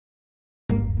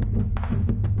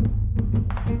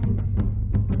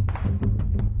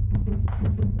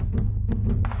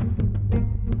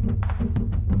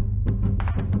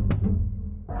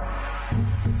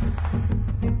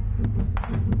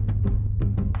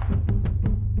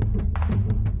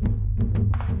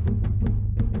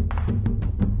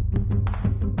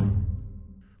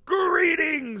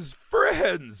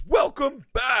friends, welcome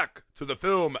back to the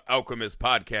Film Alchemist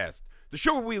Podcast, the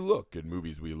show where we look at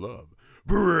movies we love,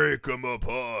 break them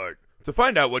apart, to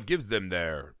find out what gives them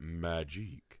their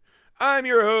magic. I'm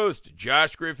your host,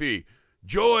 Josh Griffey,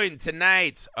 joined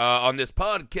tonight on this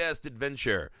podcast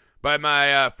adventure by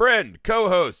my friend,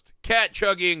 co-host,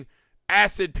 cat-chugging,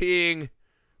 acid-peeing,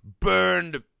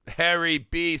 burned, hairy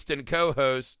beast, and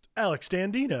co-host, Alex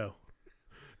Dandino.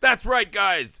 That's right,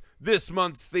 guys. This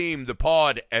month's theme, the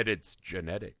pod edits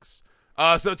genetics.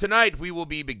 So tonight we will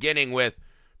be beginning with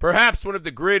perhaps one of the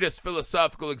greatest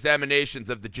philosophical examinations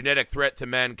of the genetic threat to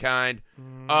mankind.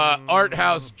 Art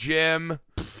House Jim,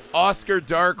 Oscar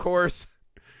Dark Horse,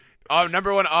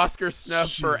 number one Oscar snub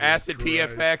for acid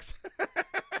PFX.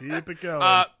 Keep it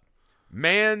going.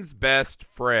 Man's Best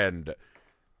Friend.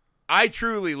 I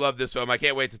truly love this film. I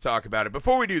can't wait to talk about it.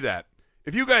 Before we do that,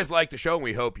 if you guys like the show, and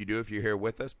we hope you do if you're here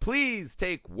with us, please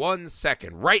take 1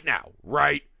 second right now,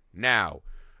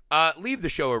 leave the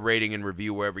show a rating and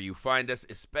review wherever you find us,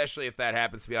 especially if that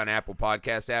happens to be on Apple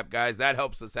Podcast app, guys. That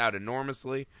helps us out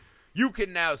enormously. You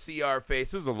can now see our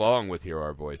faces along with hear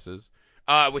our voices,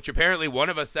 which apparently one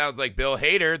of us sounds like Bill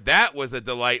Hader. That was a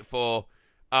delightful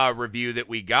review that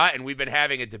we got, and we've been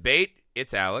having a debate.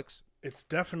 It's Alex. It's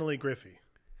definitely Griffey.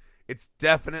 It's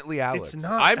definitely Alex. It's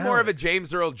not I'm more Alex. of a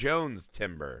James Earl Jones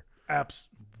timber.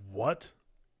 What?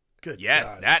 Good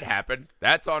Yes, God. that happened.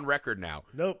 That's on record now.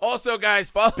 Nope. Also, guys,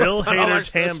 follow Bill us on all our Hader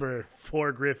social- timbre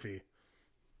for Griffey.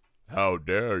 How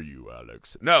dare you,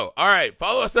 Alex? No. All right.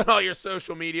 Follow us on all your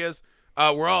social medias.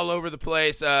 We're all over the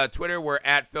place. Twitter, we're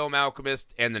at Film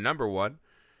Alchemist and the number one.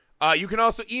 You can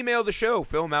also email the show,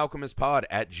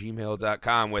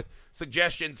 filmalchemistpod@gmail.com, with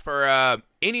suggestions for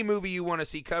any movie you want to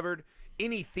see covered,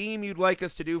 any theme you'd like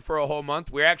us to do for a whole month.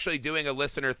 We're actually doing a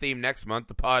listener theme next month.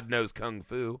 The pod knows Kung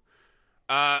Fu.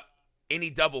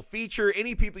 Any double feature,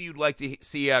 any people you'd like to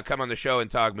see come on the show and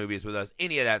talk movies with us,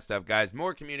 any of that stuff, guys.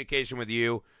 More communication with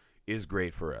you is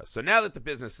great for us. So now that the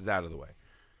business is out of the way,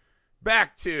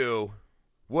 back to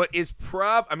what is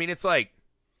it's like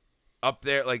up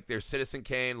there, like there's Citizen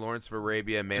Kane, Lawrence of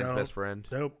Arabia, Man's Best Friend.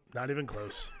 Nope, not even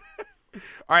close. All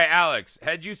right, Alex,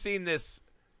 had you seen this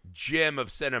gem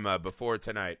of cinema before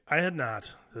tonight? I had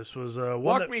not. This was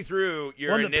Walk me through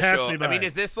your one that passed initial. me by.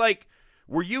 Is this like,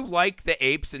 were you like the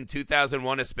apes in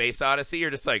 2001: A Space Odyssey, or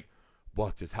just like,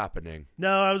 what is happening?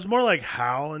 No, I was more like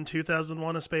Hal in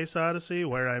 2001: A Space Odyssey,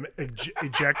 where I'm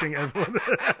ejecting everyone.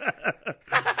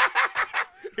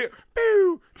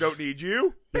 Boo! Don't need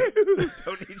you. Boo!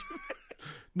 Don't need you.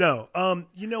 No,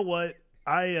 you know what?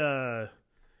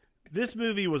 This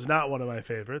movie was not one of my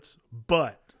favorites,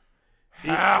 but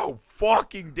How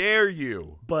fucking dare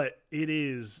you? But it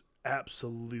is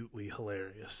absolutely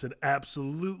hilarious and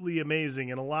absolutely amazing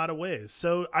in a lot of ways.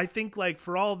 So I think, like,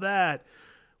 for all that,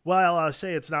 while I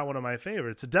say it's not one of my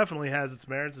favorites, it definitely has its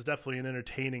merits. It's definitely an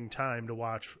entertaining time to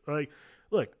watch. Like,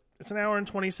 look, it's an hour and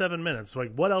 27 minutes.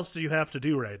 Like, what else do you have to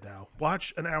do right now?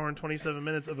 Watch an hour and 27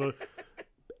 minutes of a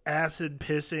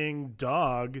acid-pissing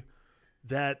dog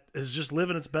that is just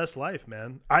living its best life,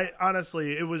 man. I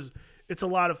honestly, it's a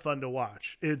lot of fun to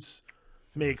watch.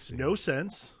 Makes no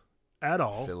sense at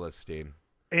all. Philistine.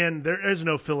 And there is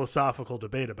no philosophical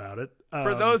debate about it.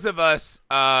 For those of us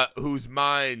whose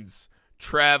minds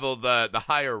travel the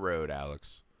higher road,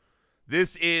 Alex,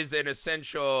 this is an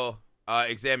essential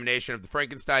examination of the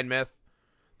Frankenstein myth,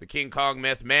 the King Kong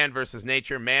myth, man versus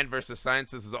nature, man versus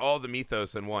science. This is all the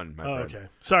mythos in one, my friend. Okay.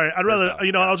 Sorry, I'd rather,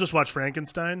 I'll just watch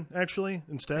Frankenstein, actually,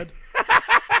 instead.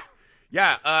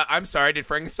 Yeah, I'm sorry. Did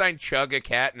Frankenstein chug a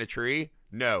cat in a tree?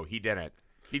 No, he didn't.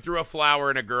 He threw a flower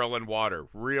and a girl in water.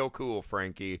 Real cool,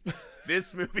 Frankie.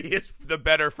 This movie is the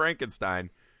better Frankenstein.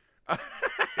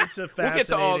 It's a fascinating... We'll get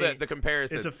to all the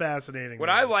comparisons. It's a fascinating What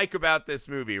movie. I like about this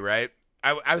movie, right?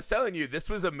 I was telling you, this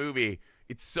was a movie.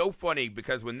 It's so funny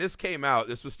because when this came out,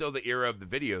 this was still the era of the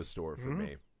video store for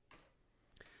me.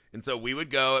 And so we would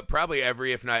go probably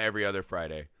every, if not every other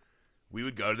Friday. We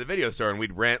would go to the video store and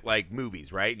we'd rent like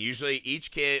movies, right? And usually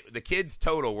the kids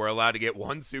total were allowed to get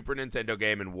one Super Nintendo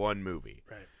game and one movie.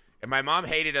 Right. And my mom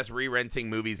hated us re-renting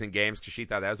movies and games because she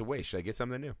thought that was a waste. Should I get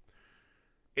something new?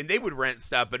 And they would rent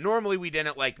stuff, but normally we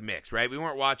didn't like mix, right? We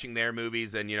weren't watching their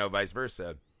movies and, vice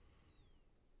versa.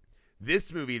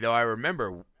 This movie, though, I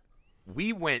remember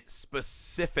we went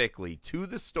specifically to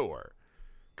the store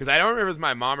because I don't remember if it was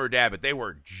my mom or dad, but they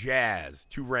were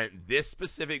jazzed to rent this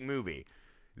specific movie.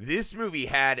 This movie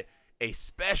had a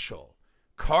special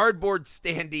cardboard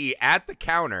standee at the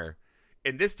counter,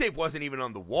 and this tape wasn't even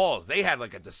on the walls. They had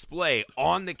like a display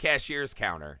on the cashier's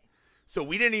counter. So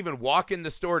we didn't even walk in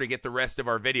the store to get the rest of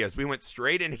our videos. We went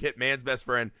straight in to get Man's Best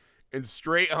Friend and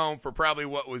straight home for probably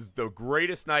what was the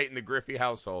greatest night in the Griffey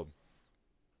household.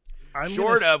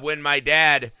 Short of when my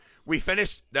dad, we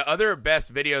finished the other best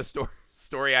video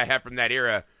story I have from that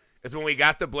era is when we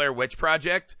got the Blair Witch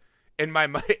Project, and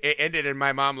it ended, and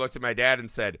my mom looked at my dad and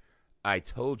said, "I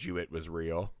told you it was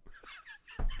real."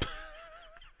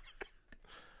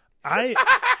 I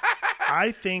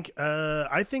think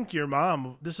your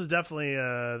mom. This is definitely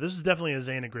a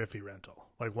Zana Griffey rental,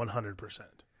 like 100%.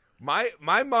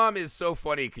 My mom is so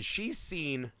funny because she's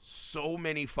seen so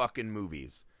many fucking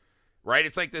movies, right?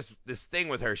 It's like this thing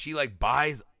with her. She like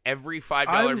buys every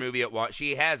 $5 movie at once.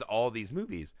 She has all these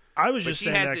movies. I was just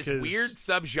saying that she has this weird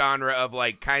subgenre of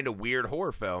like kind of weird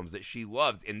horror films that she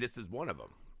loves, and this is one of them.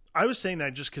 I was saying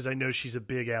that just because I know she's a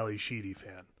big Ali Sheedy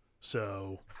fan.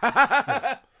 So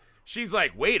she's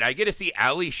like, wait, I get to see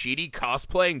Ali Sheedy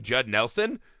cosplaying Judd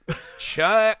Nelson?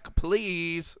 Chuck,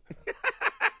 please.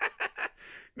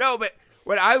 No, but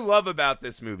what I love about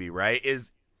this movie, right,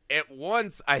 is at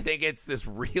once I think it's this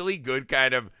really good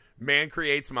kind of man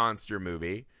creates monster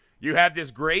movie. You have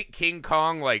this great King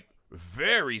Kong, like,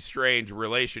 very strange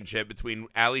relationship between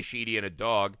Ali Sheedy and a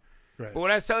dog. Right. But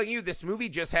what I was telling you, this movie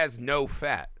just has no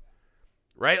fat.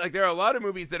 Right? Like, there are a lot of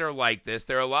movies that are like this.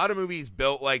 There are a lot of movies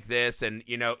built like this and,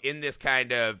 you know, in this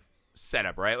kind of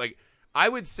setup, right? Like, I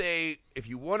would say if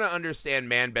you want to understand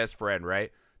Man Best Friend,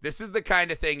 right, this is the kind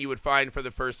of thing you would find for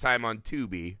the first time on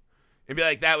Tubi and be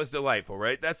like, that was delightful,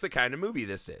 right? That's the kind of movie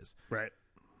this is. Right.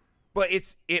 But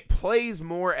it plays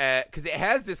more at, because it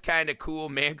has this kind of cool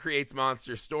man creates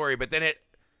monster story, but then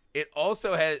it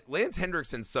also has, Lance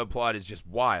Hendrickson's subplot is just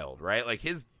wild, right? Like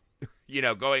his, you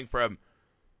know, going from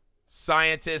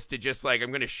scientist to just like,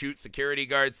 I'm going to shoot security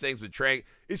guards things with Trank.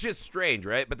 It's just strange,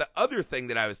 right? But the other thing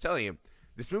that I was telling you,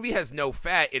 this movie has no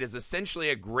fat. It is essentially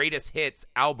a greatest hits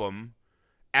album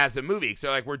as a movie. So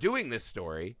like we're doing this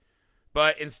story,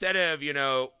 but instead of, you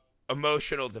know,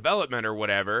 emotional development or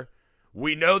whatever,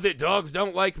 we know that dogs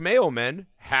don't like mailmen.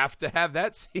 Have to have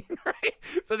that scene, right?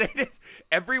 So they just,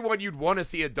 everyone you'd want to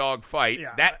see a dog fight,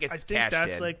 that gets cashed in. I think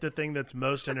that's like the thing that's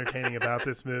most entertaining about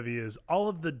this movie is all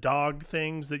of the dog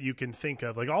things that you can think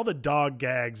of, like all the dog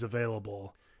gags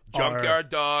available. Junkyard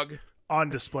dog. On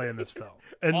display in this film.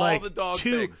 And all like the dog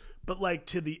things. But like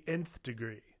to the nth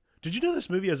degree. Did you know this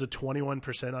movie has a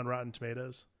 21% on Rotten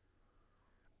Tomatoes?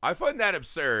 I find that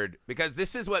absurd because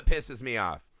this is what pisses me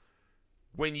off.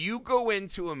 When you go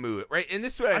into a movie, right? And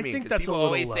this is what I mean. think that's people a little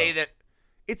always low. say that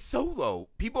it's so low.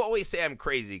 People always say I'm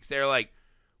crazy because they're like,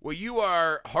 well, you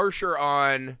are harsher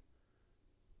on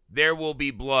There Will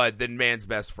Be Blood than Man's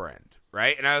Best Friend,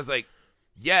 right? And I was like,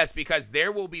 yes, because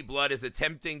There Will Be Blood is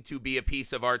attempting to be a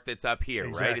piece of art that's up here,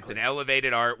 Exactly. right? It's an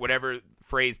elevated art, whatever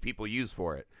phrase people use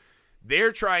for it.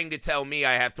 They're trying to tell me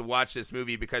I have to watch this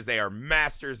movie because they are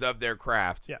masters of their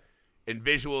craft and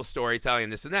visual storytelling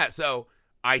and this and that. So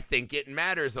I think it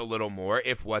matters a little more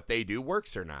if what they do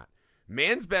works or not.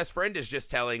 Man's Best Friend is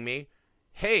just telling me,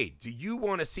 hey, do you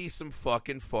want to see some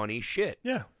fucking funny shit?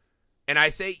 Yeah. And I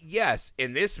say yes,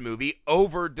 and this movie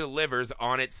over-delivers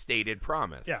on its stated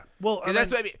promise. Yeah. Well,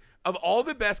 that's what I mean. Of all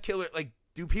the best killer, like,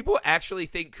 do people actually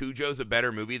think Cujo's a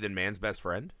better movie than Man's Best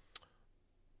Friend?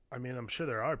 I mean, I'm sure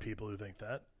there are people who think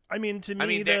that. I mean, to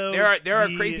me, there are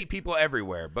crazy people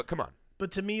everywhere, but come on.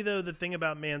 But to me, though, the thing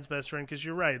about Man's Best Friend, because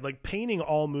you're right, like painting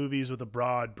all movies with a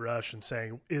broad brush and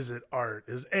saying, is it art,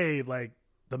 is like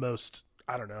the most,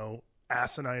 I don't know,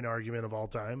 asinine argument of all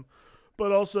time,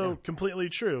 but also completely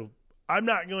true. I'm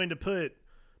not going to put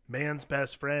Man's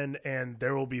Best Friend and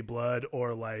There Will Be Blood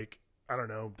or like, I don't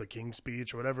know, The King's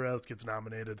Speech or whatever else gets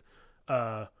nominated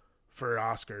for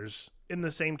Oscars in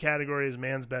the same category as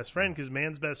Man's Best Friend, because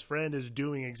Man's Best Friend is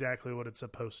doing exactly what it's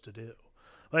supposed to do.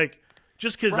 Like,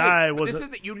 just because I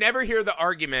wasn't... You never hear the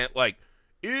argument like,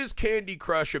 is Candy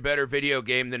Crush a better video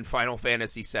game than Final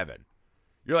Fantasy VII?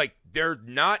 You're like, they're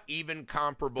not even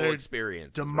comparable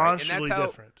experiences. Demonstrably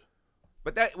different.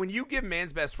 But that when you give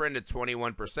Man's Best Friend a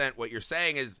 21%, what you're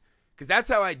saying is, because that's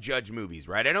how I judge movies,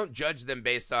 right? I don't judge them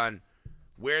based on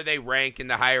where they rank in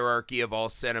the hierarchy of all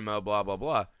cinema, blah, blah,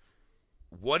 blah.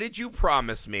 What did you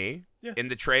promise me in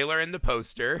the trailer and the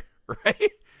poster,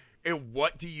 right? And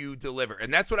what do you deliver?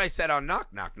 And that's what I said on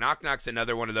Knock Knock. Knock Knock's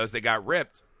another one of those that got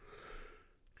ripped.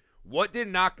 What did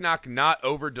Knock Knock not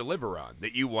over-deliver on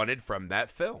that you wanted from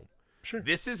that film? Sure.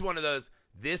 This is one of those,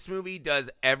 this movie does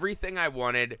everything I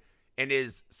wanted and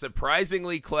is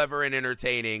surprisingly clever and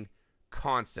entertaining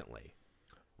constantly.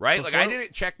 Right? Like, I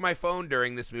didn't check my phone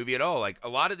during this movie at all. Like, a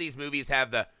lot of these movies have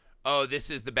the, oh,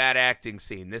 this is the bad acting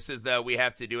scene. This is the, we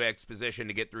have to do exposition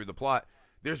to get through the plot.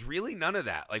 There's really none of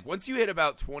that. Like, once you hit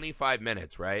about 25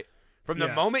 minutes, right? From the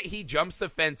moment he jumps the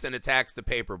fence and attacks the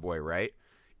paperboy, right?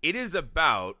 It is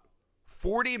about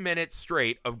 40 minutes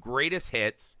straight of greatest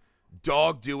hits,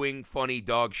 dog doing funny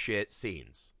dog shit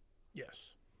scenes.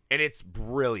 Yes. And it's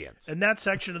brilliant. And that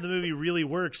section of the movie really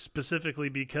works specifically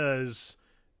because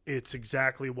it's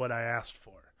exactly what I asked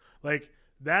for. Like,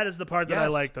 that is the part that I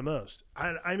like the most.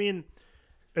 I mean,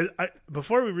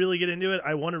 before we really get into it,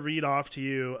 I want to read off to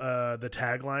you the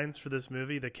taglines for this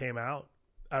movie that came out.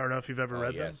 I don't know if you've ever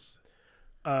read them.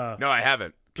 No, I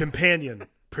haven't. Companion,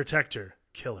 protector,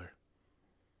 killer.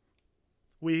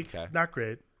 Weak, not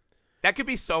great. That could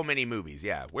be so many movies,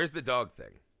 yeah. Where's the dog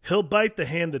thing? He'll bite the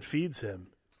hand that feeds him,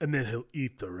 and then he'll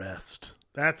eat the rest.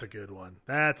 That's a good one.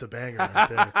 That's a banger right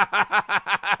there.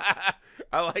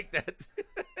 I like that.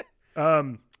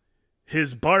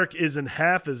 His bark isn't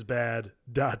half as bad, ...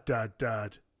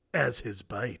 as his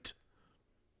bite.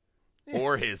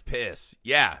 Or his piss.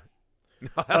 Yeah.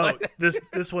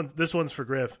 This one's for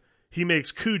Griff. He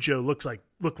makes Cujo look like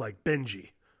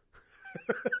Benji.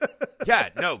 Yeah,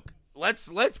 no.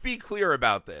 Let's be clear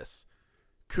about this.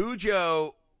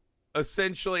 Cujo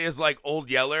essentially is like Old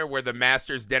Yeller, where the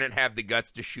masters didn't have the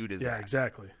guts to shoot his ass. Yeah,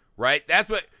 exactly. Right? That's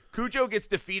what Cujo gets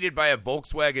defeated by a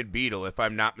Volkswagen Beetle, if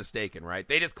I'm not mistaken, right?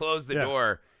 They just close the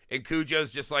door and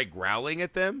Cujo's just like growling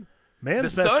at them.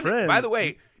 Man's best friend. By the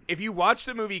way, if you watch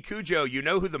the movie Cujo, you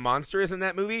know who the monster is in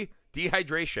that movie?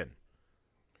 Dehydration.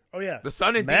 Oh yeah. The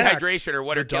sun and Max, dehydration are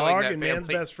what the are killing dog that and family. Man's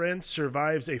best friend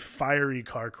survives a fiery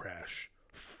car crash.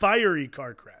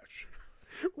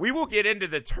 We will get into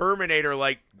the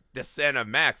Terminator-like descent of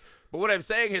Max. But what I'm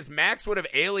saying is Max would have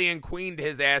alien queened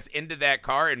his ass into that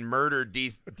car and murdered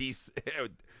Dee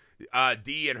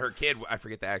and her kid. I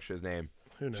forget the actress' name.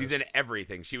 Who knows? She's in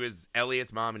everything. She was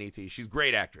Elliot's mom in E.T. She's a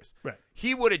great actress. Right.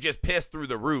 He would have just pissed through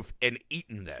the roof and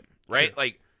eaten them, right? Sure.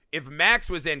 Like, if Max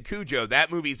was in Cujo, that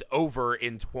movie's over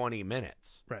in 20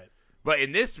 minutes. Right. But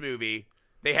in this movie,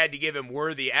 they had to give him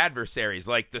worthy adversaries,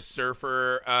 like the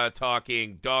surfer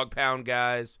talking dog pound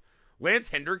guys. Lance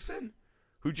Hendrickson,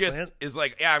 who just is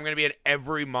like, yeah, I'm going to be in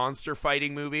every monster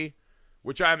fighting movie,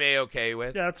 which I'm A-okay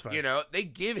with. Yeah, that's fine. You know, they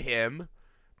give him,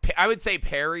 I would say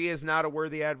Perry is not a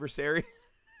worthy adversary.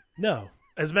 No.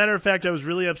 As a matter of fact, I was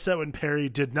really upset when Perry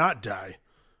did not die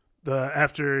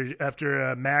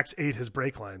after Max ate his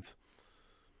brake lines.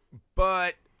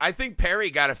 But I think Perry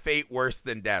got a fate worse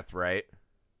than death, right?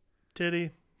 Did he?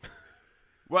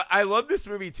 Well, I love this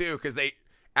movie, too, because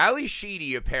Ali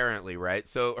Sheedy, apparently, right?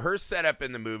 So her setup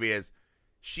in the movie is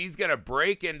she's going to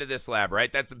break into this lab,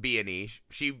 right? That's a B&E.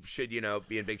 She should,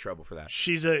 be in big trouble for that.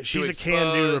 She's a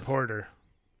can-do reporter.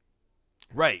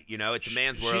 Right. It's a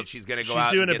man's world. She's going to go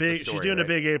out and get the story. She's doing right? a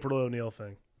big April O'Neil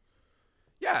thing.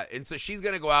 Yeah, and so she's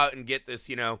going to go out and get this,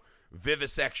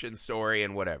 vivisection story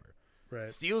and whatever. Right.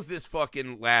 Steals this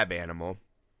fucking lab animal,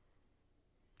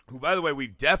 who, by the way,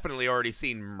 we've definitely already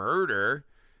seen murder.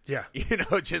 Yeah.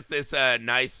 Just this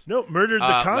nice... No, murdered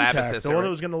the contact, the one that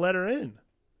was going to let her in.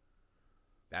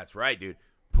 That's right, dude.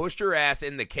 Pushed her ass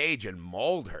in the cage and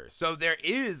mauled her. So there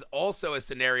is also a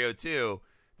scenario, too,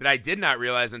 that I did not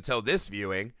realize until this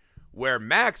viewing, where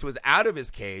Max was out of his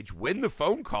cage when the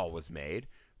phone call was made,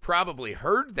 probably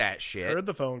heard that shit. Heard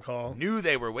the phone call. Knew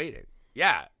they were waiting.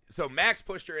 Yeah. So Max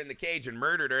pushed her in the cage and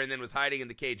murdered her and then was hiding in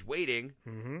the cage waiting.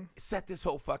 Mm-hmm. Set this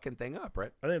whole fucking thing up,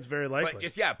 right? I think it's very likely. But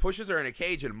just, pushes her in a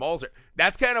cage and mauls her.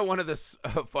 That's kind of one of the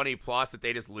funny plots that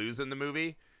they just lose in the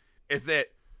movie, is that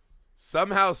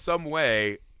somehow, some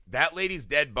way, that lady's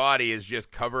dead body is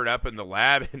just covered up in the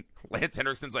lab, and Lance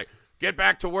Henriksen's like, get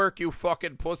back to work, you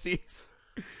fucking pussies.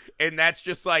 And that's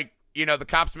just like, the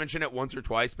cops mention it once or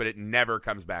twice, but it never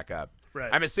comes back up. Right.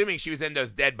 I'm assuming she was in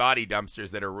those dead body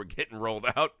dumpsters that are getting rolled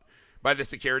out by the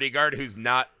security guard who's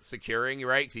not securing,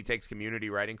 right? Because he takes community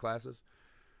writing classes.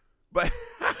 But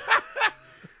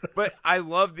but I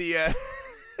love the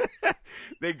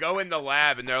they go in the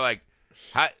lab and they're like,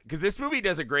 because this movie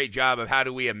does a great job of how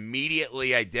do we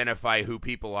immediately identify who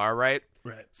people are, right?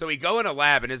 Right. So we go in a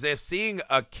lab, and as if seeing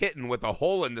a kitten with a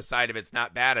hole in the side of it's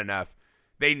not bad enough,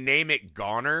 they name it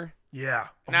Goner. Yeah.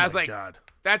 And I was like, God.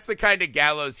 That's the kind of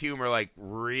gallows humor, like,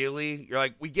 really? You're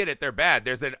like, we get it, they're bad.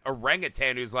 There's an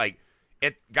orangutan who's like,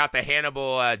 it got the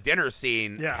Hannibal dinner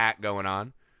scene hat going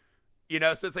on.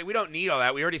 So it's like, we don't need all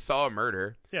that. We already saw a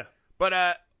murder. Yeah.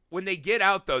 But when they get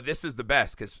out, though, this is the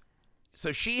best.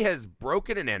 So she has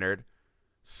broken and entered,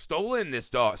 stolen this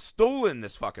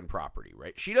fucking property,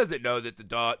 right? She doesn't know that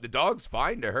the dog's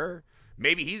fine to her.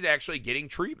 Maybe he's actually getting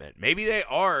treatment. Maybe they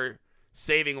are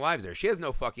saving lives there. She has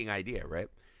no fucking idea, right?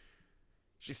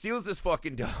 She steals this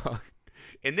fucking dog,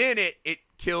 and then it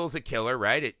kills a killer,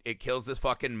 right? It kills this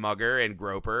fucking mugger and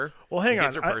groper. Well, hang on.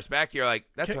 Gets her purse back. You're like,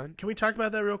 that's fine. Can we talk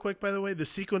about that real quick, by the way? The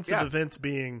sequence of events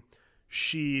being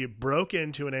She broke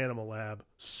into an animal lab,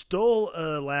 stole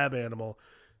a lab animal,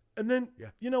 and then,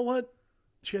 you know what?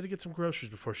 She had to get some groceries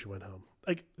before she went home.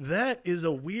 Like, that is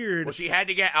a weird... Well, she had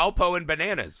to get Alpo and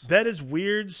bananas. That is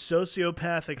weird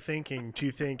sociopathic thinking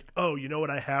to think, oh, you know what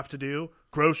I have to do?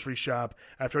 Grocery shop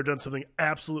after I've done something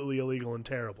absolutely illegal and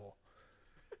terrible.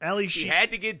 She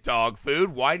had to get dog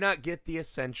food. Why not get the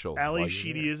essentials? Ali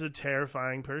Sheedy is a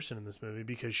terrifying person in this movie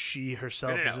because she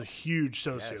herself is a huge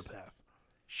sociopath. Yes.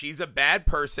 She's a bad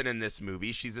person in this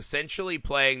movie. She's essentially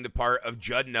playing the part of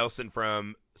Judd Nelson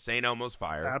from St. Elmo's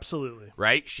Fire. Absolutely.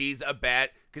 Right? She's a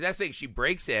bad... Because that's the thing. She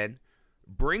breaks in,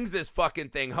 brings this fucking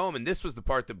thing home, and this was the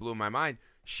part that blew my mind.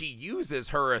 She uses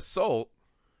her assault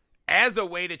as a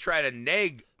way to try to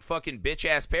neg fucking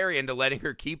bitch-ass Perry into letting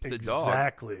her keep the dog.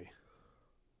 Exactly.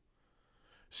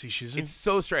 See, it's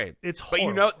so strange. It's horrible. But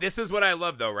you know, this is what I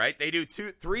love, though, right? They do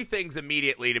three things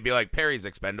immediately to be like, Perry's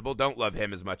expendable. Don't love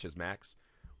him as much as Max.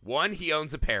 One, he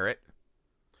owns a parrot,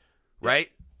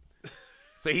 right?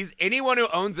 So anyone who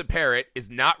owns a parrot is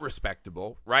not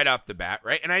respectable right off the bat,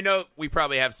 right? And I know we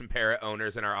probably have some parrot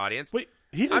owners in our audience. Wait,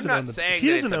 he doesn't I'm not saying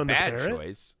that it's a bad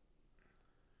choice.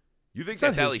 You think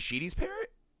that's Ali Sheedy's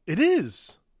parrot? It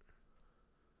is.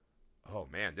 Oh,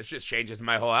 man, this just changes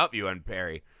my whole outview on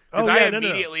Perry. Because I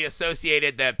immediately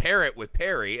associated that parrot with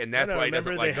Perry, and that's why he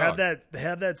doesn't like dogs. They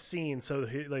have that scene, so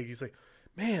he's like,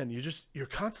 man, you're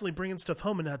constantly bringing stuff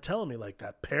home and not telling me, like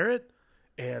that parrot,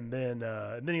 and then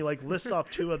he like lists off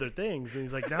two other things, and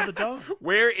he's like, now the dog.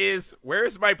 Where's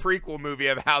my prequel movie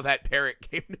of how that parrot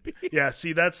came to be? Yeah,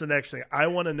 see, that's the next thing. I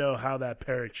want to know how that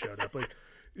parrot showed up. Like,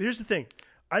 here's the thing,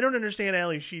 I don't understand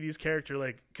Ali Sheedy's character,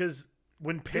 like, because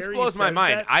when Perry this blows my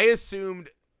mind. That,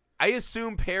 I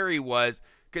assume Perry was.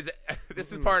 Because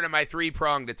this is part of my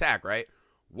three-pronged attack, right?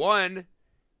 One,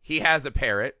 he has a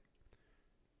parrot.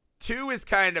 Two is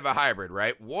kind of a hybrid,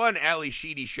 right? One, Ali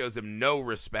Sheedy shows him no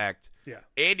respect. Yeah.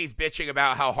 And he's bitching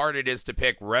about how hard it is to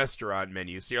pick restaurant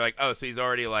menus. So you're like, oh, so he's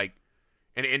already like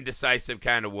an indecisive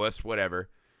kind of wuss, whatever.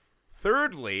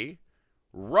 Thirdly,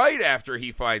 right after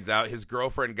he finds out his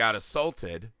girlfriend got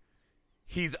assaulted,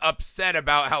 he's upset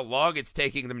about how long it's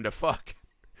taking them to fuck.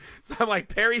 So I'm like,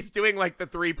 Perry's doing like the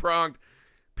three-pronged...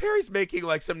 Perry's making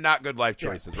like some not good life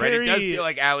choices, right? It does feel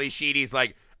like Ali Sheedy's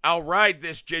like, I'll ride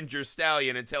this ginger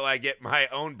stallion until I get my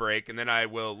own break, and then I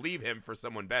will leave him for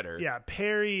someone better. Yeah,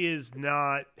 Perry is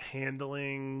not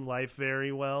handling life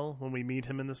very well when we meet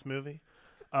him in this movie.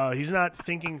 He's not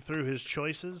thinking through his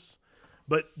choices,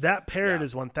 but that parrot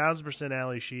is 1,000%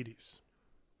 Ali Sheedy's.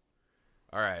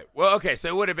 All right. Well, okay, so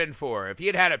it would have been 4. If he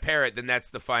had had a parrot, then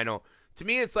that's the final... To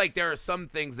me, it's like there are some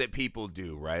things that people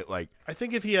do, right? Like, I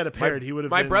think if he had a parrot, he would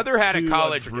have. My brother had a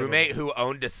college roommate who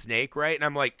owned a snake, right? And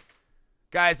I'm like,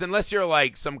 guys, unless you're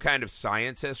like some kind of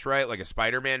scientist, right? Like a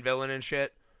Spider-Man villain and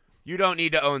shit, you don't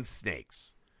need to own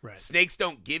snakes. Right. Snakes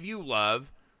don't give you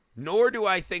love, nor do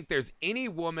I think there's any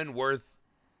woman worth,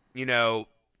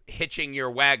 hitching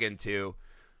your wagon to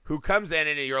who comes in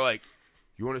and you're like,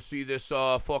 you want to see this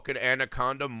fucking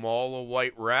anaconda maul a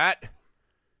white rat?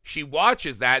 She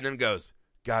watches that and then goes,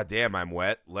 God damn, I'm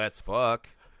wet. Let's fuck.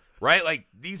 Right? Like,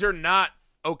 these are not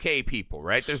okay people,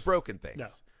 right? There's broken things. No.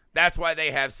 That's why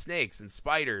they have snakes and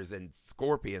spiders and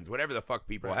scorpions, whatever the fuck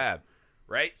people have.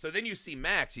 Right? So then you see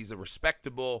Max. He's a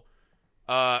respectable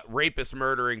rapist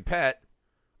murdering pet.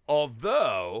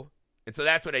 Although, and so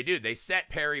that's what they do. They set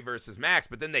Perry versus Max,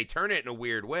 but then they turn it in a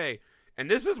weird way. And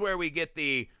this is where we get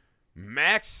the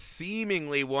Max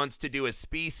seemingly wants to do a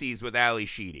species with Ali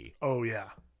Sheedy. Oh, yeah.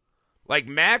 Like,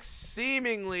 Max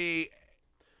seemingly...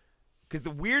 Because the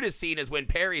weirdest scene is when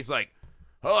Perry's like,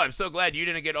 oh, I'm so glad you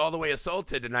didn't get all the way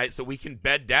assaulted tonight so we can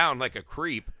bed down like a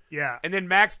creep. Yeah. And then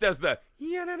Max does the...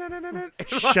 laser look.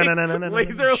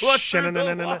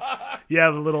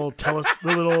 Yeah, the little periscope.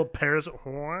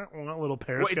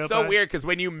 It's so weird because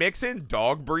when you mix in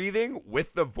dog breathing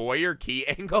with the voyeur key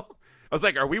angle... I was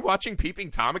like, are we watching Peeping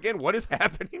Tom again? What is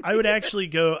happening? I would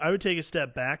take a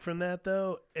step back from that,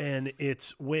 though, and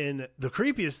it's when the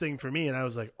creepiest thing for me, and I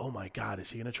was like, oh my God,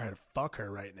 is he going to try to fuck her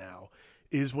right now,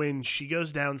 is when she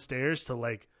goes downstairs to,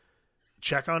 like,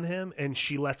 check on him, and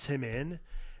she lets him in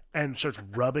and starts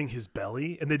rubbing his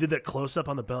belly, and they did that close-up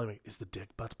on the belly. I'm like, is the dick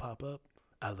about to pop up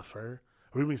out of the fur?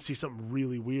 Or we can see something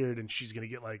really weird, and she's going to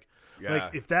get, like,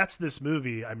 if that's this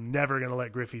movie, I'm never going to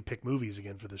let Griffey pick movies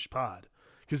again for this pod.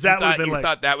 Because that would have been you like,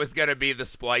 thought that was going to be the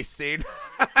splice scene?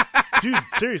 Dude,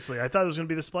 seriously, I thought it was going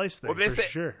to be the splice thing for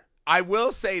sure. I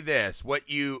will say this: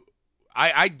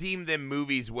 I deem them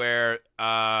movies where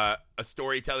a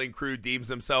storytelling crew deems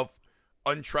himself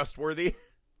untrustworthy,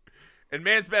 and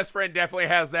Man's Best Friend definitely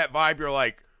has that vibe. You're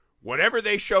like, whatever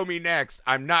they show me next,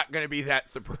 I'm not going to be that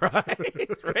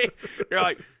surprised, right? You're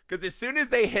like, because as soon as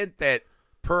they hint that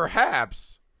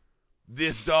perhaps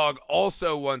this dog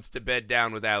also wants to bed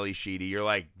down with Ali Sheedy, you're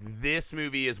like, this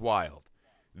movie is wild.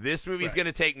 This movie's going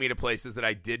to take me to places that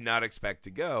I did not expect to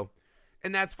go.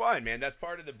 And that's fine, man. That's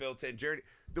part of the built-in journey.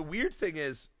 The weird thing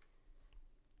is,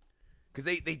 because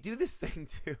they do this thing,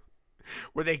 too,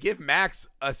 where they give Max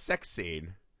a sex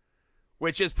scene,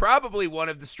 which is probably one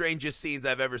of the strangest scenes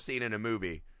I've ever seen in a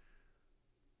movie,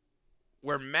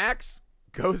 where Max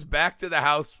goes back to the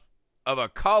house of a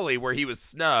collie where he was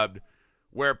snubbed,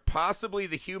 where possibly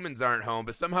the humans aren't home,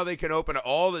 but somehow they can open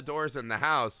all the doors in the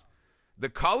house. The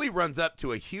collie runs up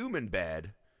to a human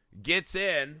bed, gets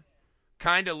in,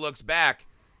 kind of looks back.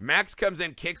 Max comes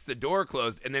in, kicks the door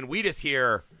closed, and then we just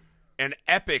hear an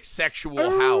epic sexual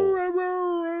howl.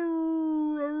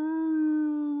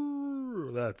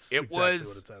 That's it exactly was,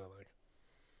 what it sounded like.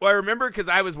 Well, I remember because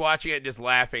I was watching it and just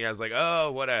laughing. I was like,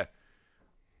 oh, what a...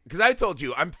 Because I told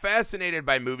you, I'm fascinated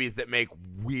by movies that make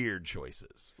weird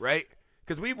choices, right?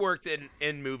 Because we've worked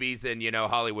in movies and,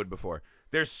 Hollywood before.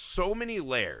 There's so many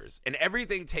layers, and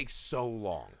everything takes so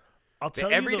long. I'll tell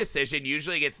you every decision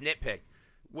usually gets nitpicked.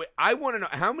 I want to know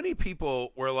how many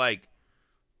people were like,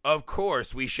 of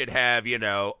course we should have,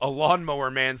 a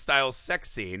Lawnmower Man style sex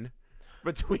scene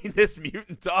between this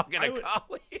mutant dog and a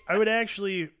collie. I would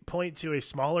actually point to a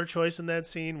smaller choice in that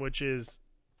scene, which is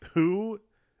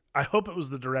I hope it was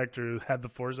the director who had the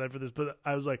foresight for this, but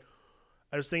I was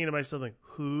thinking to myself, like,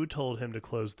 who told him to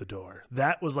close the door?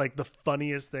 That was like the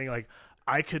funniest thing. Like,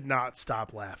 I could not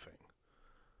stop laughing.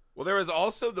 Well, there was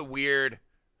also the weird,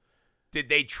 did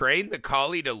they train the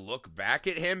collie to look back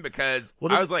at him? Because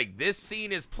I was like, this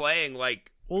scene is playing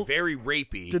like very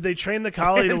rapey. Did they train the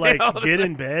collie to like get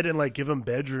in bed and like give him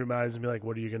bedroom eyes and be like,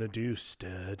 what are you going to do,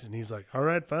 stud? And he's like, all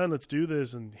right, fine, let's do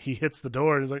this. And he hits the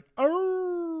door and he's like,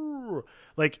 oh,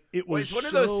 like it was it's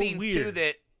one so of those scenes weird. Too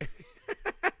that,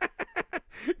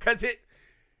 because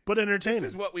but entertaining.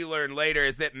 This is what we learn later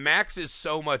is that Max is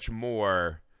so much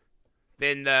more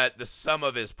than the sum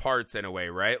of his parts in a way,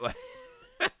 right? Like,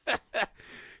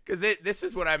 because this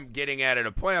is what I'm getting at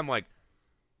a point. I'm like,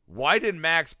 why did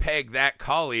Max peg that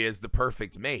collie as the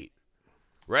perfect mate?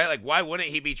 Right? Like, why wouldn't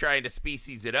he be trying to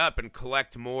species it up and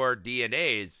collect more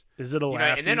DNAs? Is it a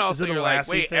Lassie? And then also you're like,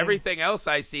 wait, thing? Everything else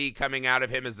I see coming out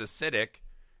of him is acidic.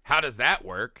 How does that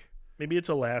work? Maybe it's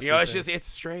a Lassie. It's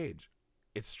strange.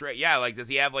 It's straight. Yeah, like, does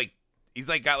he have like, he's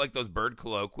like got like those bird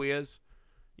colloquias?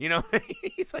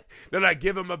 He's like, then I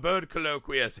give him a bird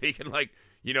colloquia so he can like,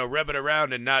 rub it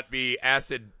around and not be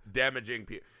acid damaging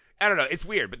people. I don't know. It's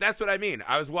weird, but that's what I mean.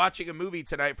 I was watching a movie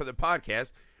tonight for the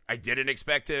podcast. I didn't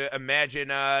expect to imagine,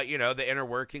 the inner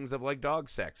workings of like dog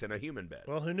sex in a human bed.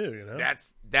 Well, who knew?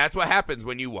 That's what happens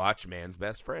when you watch Man's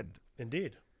Best Friend.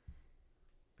 Indeed.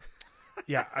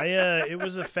 Yeah, it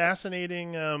was a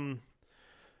fascinating.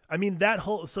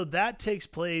 That takes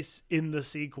place in the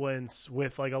sequence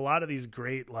with like a lot of these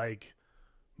great like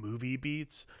movie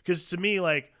beats. Because to me,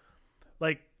 like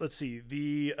let's see,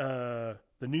 the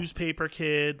newspaper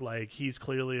kid, like he's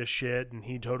clearly a shit and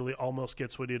he totally almost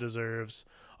gets what he deserves.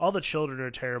 All the children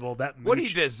are terrible. What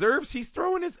he deserves, he's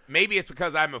throwing his. Maybe it's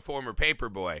because I'm a former paper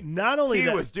boy. Not only he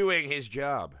was doing his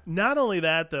job. Not only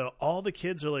that, though, all the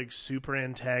kids are like super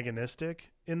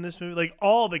antagonistic in this movie. Like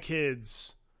all the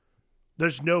kids,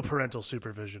 there's no parental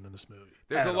supervision in this movie.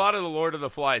 There's a lot of the Lord of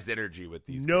the Flies energy with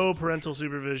these. No kids, parental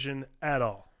supervision at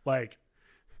all. Like,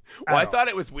 well, I thought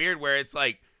it was weird where it's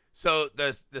like. So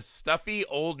the stuffy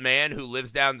old man who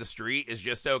lives down the street is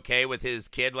just okay with his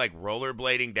kid like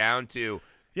rollerblading down to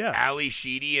Ali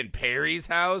Sheedy and Perry's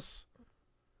house.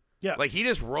 Yeah, like he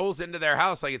just rolls into their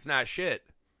house like it's not shit.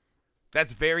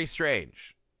 That's very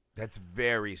strange.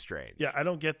 Yeah, I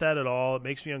don't get that at all. It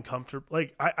makes me uncomfortable.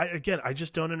 Like I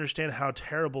just don't understand how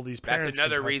terrible these parents. That's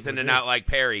another reason to not like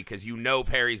Perry because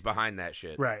Perry's behind that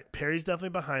shit. Right, Perry's definitely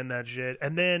behind that shit.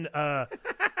 And then.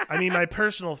 My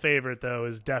personal favorite, though,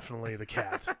 is definitely the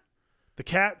cat. The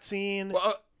cat scene.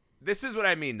 Well, this is what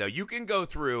I mean, though. You can go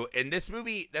through, in this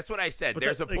movie, that's what I said.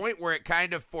 There's a point where it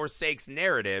kind of forsakes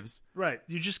narratives. Right.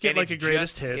 You just get, like, a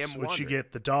greatest hits, which you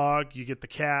get the dog, you get the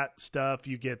cat stuff,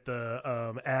 you get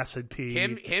the acid pee.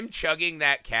 Him chugging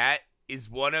that cat is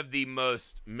one of the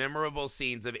most memorable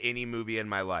scenes of any movie in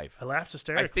my life. I laughed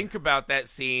hysterically. I think about that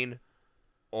scene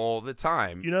all the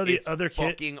time. The other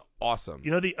kid, fucking awesome.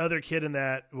 The other kid in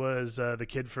that was the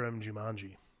kid from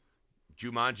Jumanji.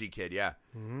 Jumanji kid, yeah.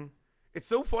 Mm-hmm. It's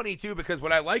so funny too because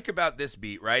what I like about this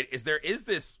beat, right, is there is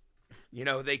this,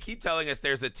 they keep telling us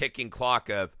there's a ticking clock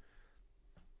of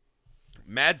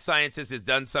mad scientist has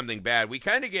done something bad. We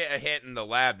kind of get a hint in the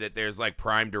lab that there's like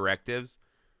prime directives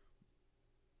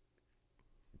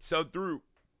So through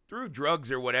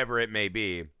drugs or whatever it may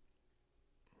be,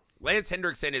 Lance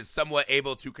Hendrickson is somewhat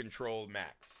able to control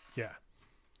Max. Yeah.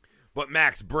 But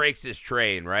Max breaks his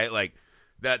train, right? Like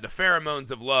the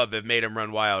pheromones of love have made him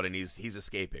run wild, and he's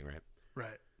escaping, right?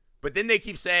 Right. But then they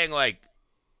keep saying, like,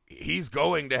 he's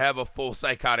going to have a full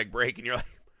psychotic break, and you're like,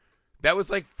 that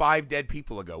was like 5 dead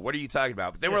people ago. What are you talking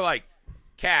about? But then we're like,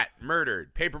 cat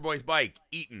murdered, Paperboy's bike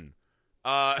eaten,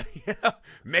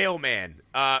 mailman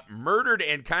murdered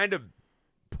and kind of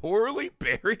poorly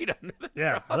buried under the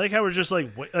Yeah, I like how we're just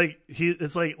like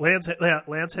it's like Lance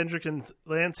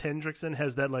Hendrickson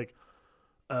has that like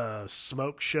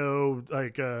smoke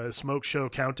show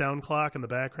countdown clock in the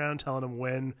background telling him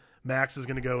when Max is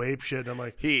going to go ape shit. And I'm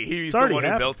like, he's the one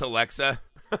who built Alexa.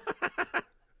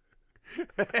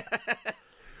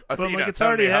 But like, it's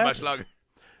already happened. How much longer?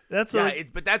 That's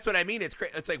but that's what I mean. It's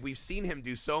it's like we've seen him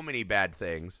do so many bad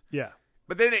things. Yeah,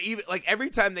 but then even like every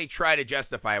time they try to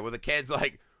justify it, where the kid's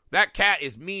like, that cat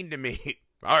is mean to me.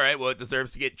 All right, well, it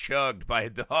deserves to get chugged by a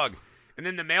dog. And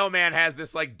then the mailman has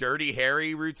this like Dirty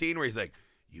Harry routine where he's like,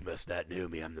 you must not know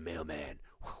me, I'm the mailman.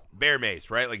 Bear mace,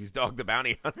 right? Like he's Dog the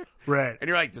Bounty Hunter. Right. And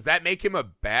you're like, does that make him a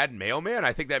bad mailman?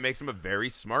 I think that makes him a very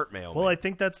smart mailman. Well, I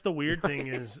think that's the weird thing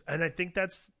is, and I think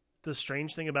that's the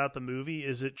strange thing about the movie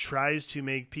is it tries to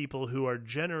make people who are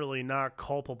generally not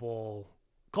culpable.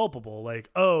 Like,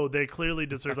 oh, they clearly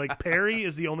deserve, like Perry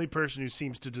is the only person who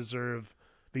seems to deserve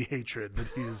the hatred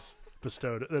that is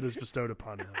bestowed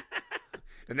upon him.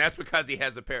 And that's because he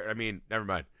has a pair. I mean, never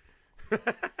mind.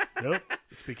 Nope.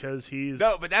 It's because he's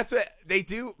no, but that's what they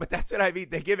do. But that's what I mean.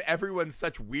 They give everyone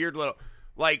such weird little,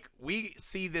 like we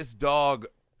see this dog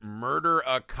murder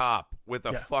a cop with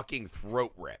a fucking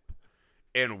throat rip.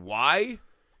 And why?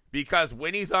 Because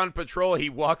when he's on patrol, he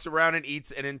walks around and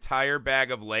eats an entire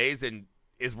bag of Lay's and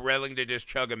is willing to just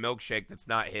chug a milkshake that's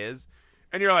not his.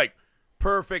 And you're like,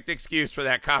 perfect excuse for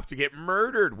that cop to get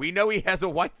murdered. We know he has a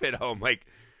wife at home. Like,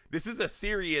 this is a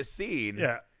serious scene.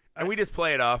 Yeah. And we just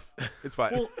play it off. It's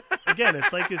fine. Well, again,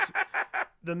 it's like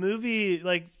the movie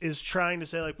like is trying to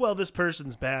say like, well, this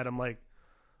person's bad. I'm like,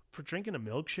 for drinking a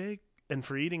milkshake and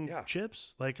for eating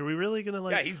chips? Like, are we really going to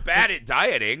like... Yeah, he's bad at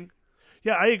dieting.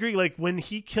 Yeah, I agree. Like, when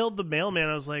he killed the mailman,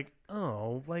 I was like,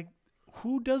 oh, like,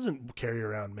 who doesn't carry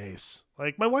around mace?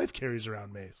 Like, my wife carries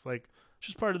around mace. Like, it's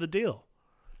just part of the deal.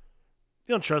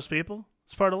 You don't trust people.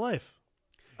 It's part of life.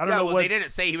 I don't know well, what... they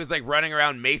didn't say he was, like, running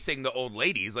around macing the old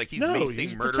ladies. Like, he's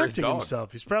macing murderous protecting dogs.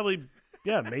 himself. He's probably,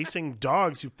 macing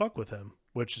dogs who fuck with him,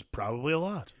 which is probably a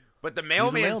lot. But the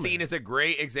mailman scene is a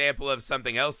great example of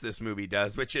something else this movie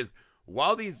does, which is,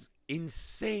 while these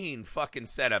insane fucking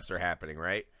setups are happening,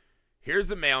 right?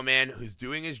 Here's a mailman who's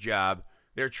doing his job.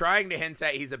 They're trying to hint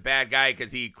at he's a bad guy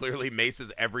because he clearly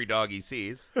maces every dog he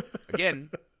sees. Again,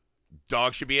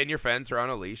 dogs should be in your fence or on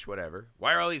a leash, whatever.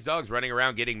 Why are all these dogs running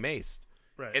around getting maced?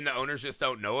 Right. And the owners just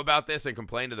don't know about this and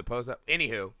complain to the post-up.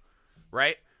 Anywho,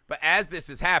 right? But as this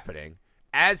is happening,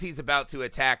 as he's about to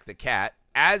attack the cat,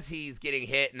 as he's getting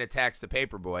hit and attacks the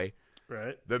paperboy,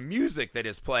 right, the music that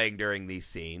is playing during these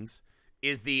scenes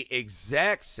is the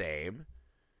exact same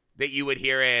that you would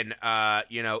hear in,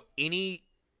 any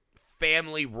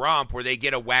family romp where they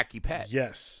get a wacky pet.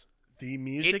 Yes. The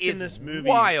music in this movie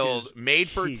wild, is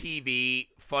made-for-TV,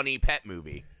 funny pet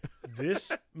movie.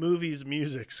 This movie's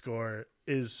music score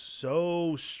is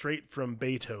so straight from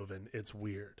Beethoven, it's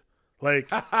weird.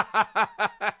 Like,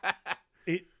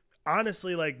 it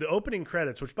honestly, like, the opening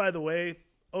credits, which, by the way,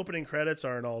 opening credits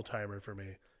are an all-timer for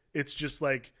me. It's just,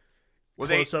 like,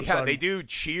 they do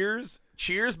Cheers,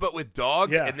 but with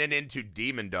dogs, and then into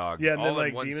Demon Dogs. Yeah, and then,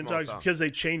 like, Demon Dogs, song. Because they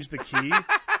changed the key.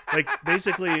 Like,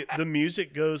 basically, the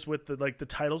music goes with the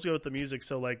titles go with the music,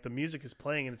 so, like, the music is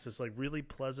playing, and it's this, like, really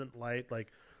pleasant, light,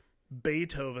 like,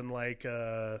 Beethoven-like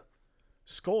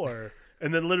score,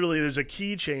 and then literally there's a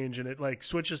key change, and it, like,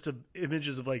 switches to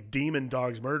images of, like, demon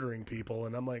dogs murdering people,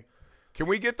 and I'm like... Can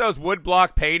we get those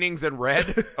woodblock paintings in red?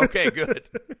 Okay, good.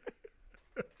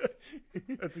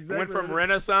 That's exactly went from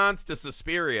Renaissance to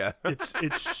Suspiria.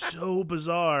 It's so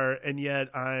bizarre, and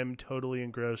yet I'm totally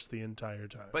engrossed the entire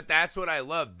time. But that's what I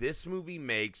love. This movie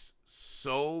makes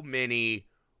so many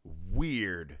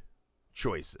weird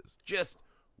choices. Just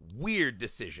weird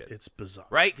decisions. It's bizarre.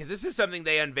 Right? Because this is something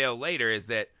they unveil later, is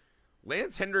that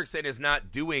Lance Hendrickson is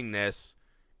not doing this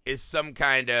as some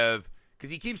kind of... Because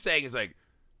he keeps saying, he's like,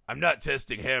 I'm not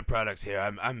testing hair products here.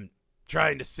 I'm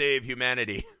trying to save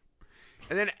humanity.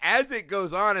 And then as it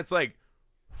goes on, it's like,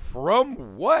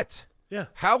 from what? Yeah.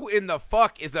 How in the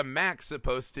fuck is a Max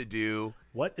supposed to do?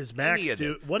 What is Max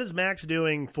What is Max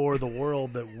doing for the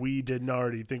world that we didn't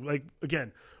already think? Like,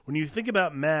 again, when you think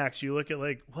about Max, you look at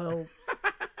like, well,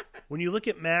 when you look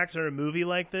at Max or a movie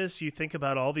like this, you think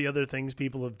about all the other things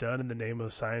people have done in the name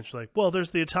of science. You're like, well,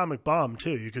 there's the atomic bomb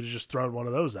too. You could have just thrown one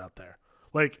of those out there.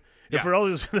 Like, if we're all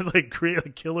just going to like create a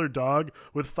killer dog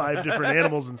with 5 different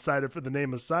animals inside it for the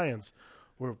name of science,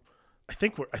 I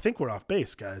think we're off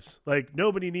base, guys. Like,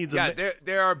 nobody needs.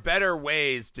 There are better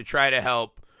ways to try to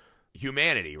help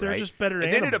humanity. They're right? just better and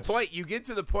animals. then at a point, you get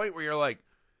to the point where you're like,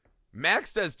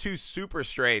 Max does 2 super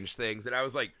strange things, and I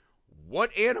was like,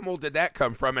 what animal did that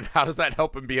come from, and how does that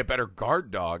help him be a better guard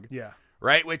dog? Yeah.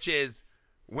 Right? Which is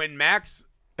when Max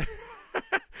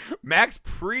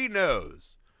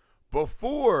pre-knows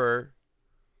before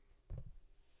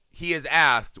he is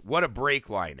asked what a brake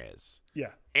line is.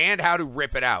 Yeah. And how to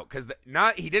rip it out. Because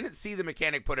he didn't see the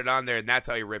mechanic put it on there, and that's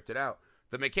how he ripped it out.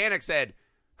 The mechanic said,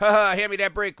 haha, hand me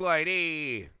that brake line,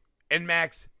 eh. And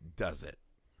Max does it.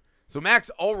 So Max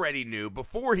already knew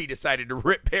before he decided to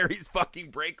rip Perry's fucking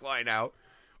brake line out.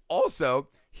 Also,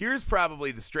 here's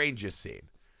probably the strangest scene.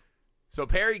 So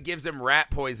Perry gives him rat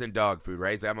poison dog food,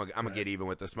 right? He's like, I'm gonna get even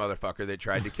with this motherfucker that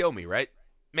tried to kill me, right?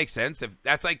 Makes sense. If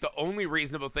that's like the only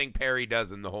reasonable thing Perry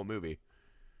does in the whole movie.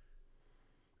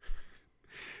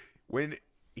 When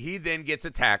he then gets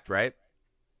attacked, right?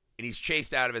 And he's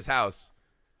chased out of his house,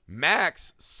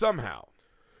 Max somehow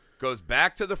goes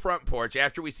back to the front porch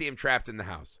after we see him trapped in the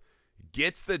house,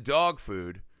 gets the dog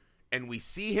food, and we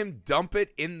see him dump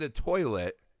it in the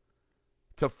toilet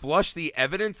to flush the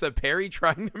evidence of Perry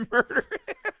trying to murder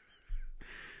him.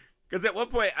 Because at one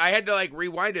point, I had to like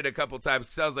rewind it a couple times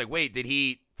because I was like, wait, did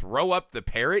he throw up the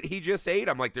parrot he just ate?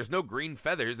 I'm like, there's no green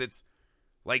feathers. It's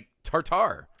like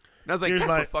tartar. And I was like, that's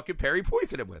what fucking Perry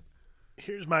poisoned him with.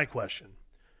 Here's my question.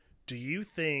 Do you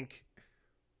think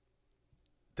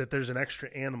that there's an extra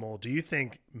animal? Do you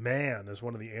think man is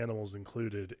one of the animals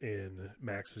included in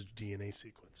Max's DNA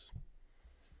sequence?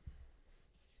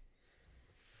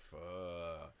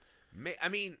 I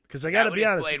mean, because I got to be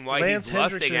honest, why Lance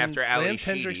lusting after Ali Lance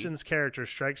Sheedy. Hendrickson's character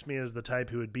strikes me as the type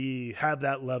who would have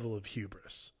that level of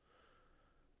hubris.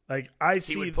 Like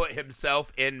he would put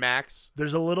himself in Max.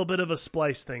 There's a little bit of a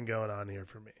splice thing going on here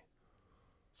for me.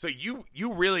 So you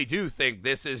really do think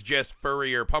this is just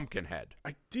Furrier Pumpkinhead?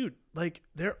 Dude, like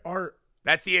there are.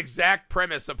 That's the exact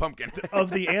premise of Pumpkinhead. of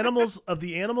the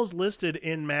animals listed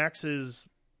in Max's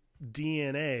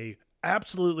DNA.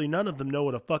 Absolutely none of them know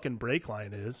what a fucking brake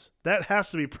line is. That has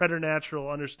to be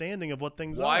preternatural understanding of what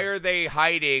things are. Why are they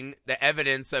hiding the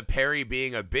evidence of Perry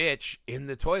being a bitch in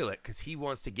the toilet? Because he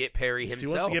wants to get Perry himself. He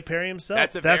wants to get Perry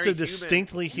himself. That's a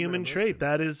distinctly human trait.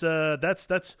 That is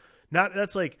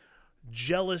that's like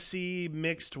jealousy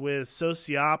mixed with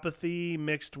sociopathy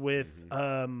mixed with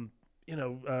I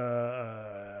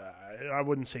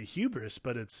wouldn't say hubris,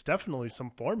 but it's definitely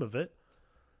some form of it.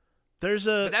 But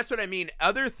that's what I mean.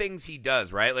 Other things he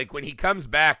does, right? Like when he comes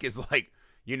back is like,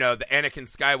 the Anakin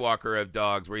Skywalker of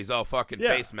dogs where he's all fucking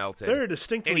face melted. There are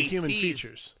distinctly human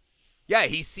features. Yeah,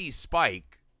 he sees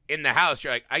Spike in the house.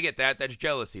 You're like, I get that. That's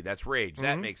jealousy. That's rage.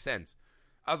 That makes sense.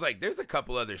 I was like, there's a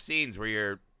couple other scenes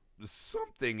where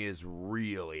something is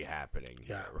really happening.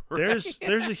 Yeah. Here, right?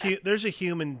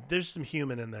 There's some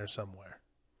human in there somewhere.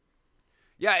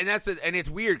 Yeah, and and it's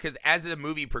weird because as the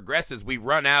movie progresses, we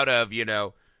run out of,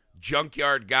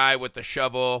 junkyard guy with the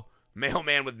shovel,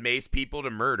 mailman with mace people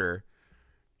to murder.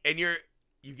 And you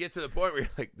get to the point where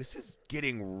you're like, this is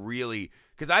getting really,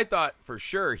 because I thought for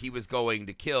sure he was going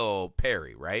to kill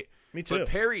Perry, right? Me too. But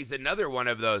Perry's another one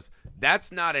of those.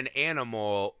 That's not an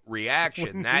animal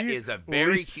reaction. That is a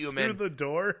very human. Through the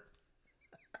door,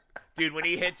 dude. When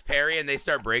he hits Perry and they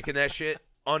start breaking that shit,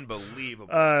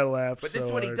 unbelievable. I laughed. But this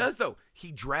is what he does, though.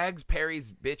 He drags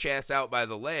Perry's bitch ass out by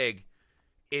the leg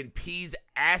and pees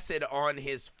acid on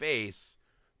his face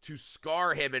to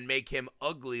scar him and make him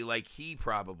ugly like he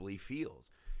probably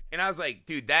feels. And I was like,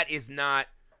 dude, that is not...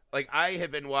 Like, I have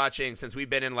been watching, since we've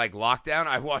been in, like, lockdown,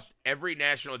 I've watched every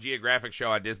National Geographic show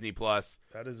on Disney+.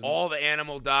 All the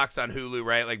animal docs on Hulu,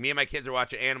 right? Like, me and my kids are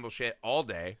watching animal shit all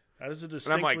day. That is a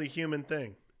distinctly human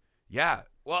thing. Yeah.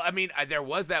 Well, I mean, there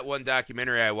was that one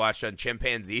documentary I watched on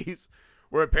chimpanzees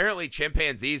where apparently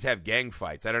chimpanzees have gang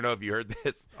fights. I don't know if you heard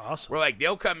this. Awesome. Where, like,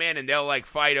 they'll come in and they'll, like,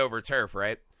 fight over turf,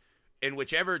 right? And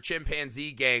whichever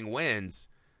chimpanzee gang wins,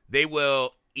 they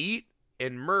will eat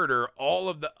and murder all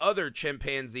of the other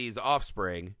chimpanzees'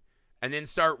 offspring and then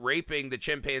start raping the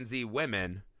chimpanzee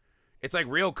women. It's like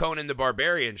real Conan the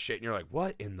Barbarian shit. And you're like,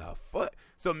 what in the fuck?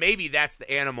 So maybe that's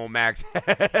the animal Max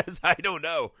has. I don't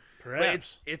know.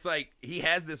 Perhaps. But it's like he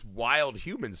has this wild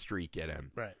human streak in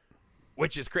him. Right.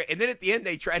 Which is great. And then at the end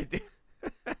they try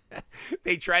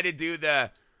to do the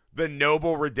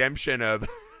noble redemption of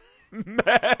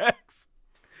Max.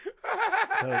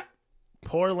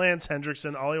 Poor Lance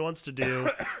Hendrickson. All he wants to do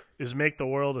is make the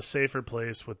world a safer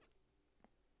place with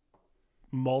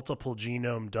multiple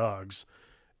genome dogs.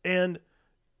 And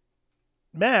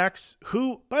Max,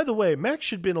 who, by the way, Max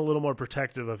should have been a little more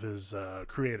protective of his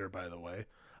creator, by the way.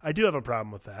 I do have a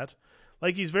problem with that.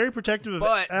 Like, he's very protective of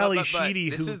Ali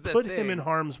Sheedy, who put him in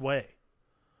harm's way.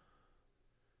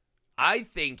 I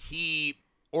think he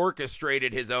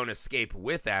orchestrated his own escape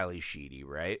with Ali Sheedy,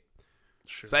 right?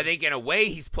 Sure. So I think in a way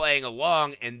he's playing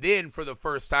along, and then for the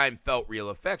first time felt real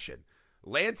affection.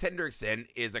 Lance Hendrickson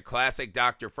is a classic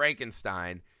Dr.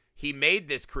 Frankenstein. He made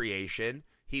this creation.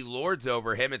 He lords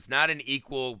over him. It's not an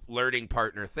equal learning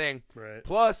partner thing. Right.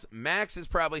 Plus, Max is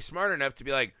probably smart enough to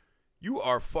be like, you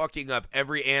are fucking up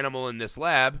every animal in this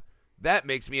lab. That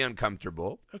makes me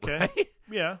uncomfortable. Okay. Right?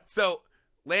 Yeah. So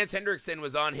Lance Hendrickson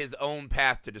was on his own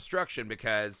path to destruction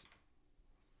because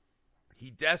he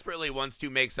desperately wants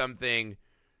to make something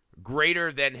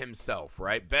greater than himself,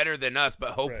 right? Better than us,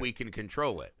 but hope we can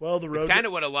control it. Well, it's kind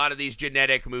of what a lot of these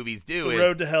genetic movies do. The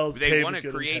road to hell is they want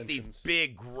to create these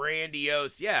big,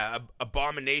 grandiose,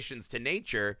 abominations to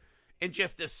nature, and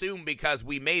just assume because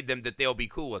we made them that they'll be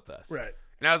cool with us. Right.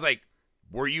 And I was like,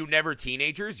 were you never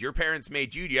teenagers? Your parents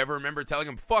made you. Do you ever remember telling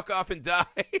them, fuck off and die?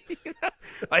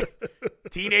 Like,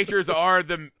 teenagers are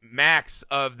the max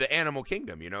of the animal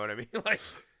kingdom. You know what I mean? Like,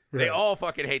 they all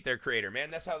fucking hate their creator,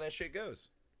 man. That's how that shit goes.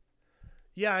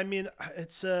 Yeah, I mean,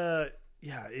 it's it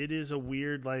is a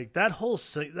weird, like, that whole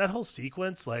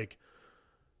sequence, like,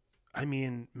 I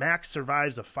mean, Max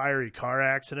survives a fiery car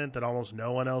accident that almost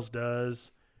no one else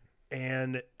does.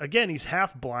 And again, he's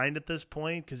half blind at this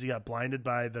point because he got blinded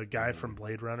by the guy from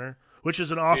Blade Runner, which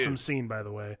is an awesome scene, by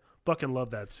the way. Fucking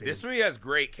love that scene. This movie has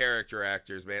great character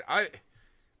actors, man.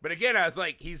 But again, I was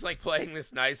like, he's like playing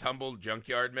this nice, humble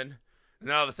junkyardman. And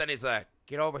then all of a sudden he's like,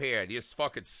 get over here. And he's just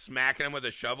fucking smacking him with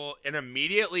a shovel. And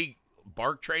immediately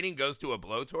bark training goes to a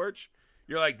blowtorch.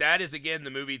 You're like, that is, again, the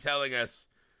movie telling us,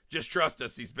 just trust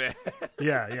us, he's bad.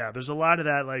 Yeah. There's a lot of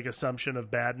that, like, assumption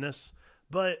of badness.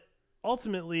 But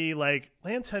ultimately, like,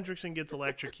 Lance Hendrickson gets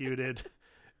electrocuted.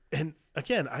 And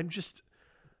again,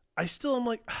 I still am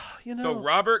like, you know. So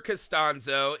Robert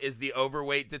Costanzo is the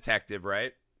overweight detective,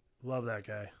 right? Love that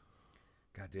guy.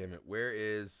 God damn it. Where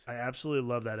is... I absolutely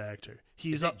love that actor.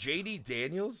 Is it J.D.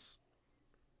 Daniels?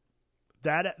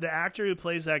 The actor who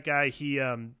plays that guy,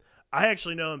 I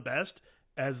actually know him best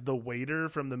as the waiter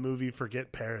from the movie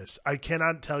Forget Paris. I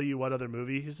cannot tell you what other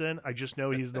movie he's in. I just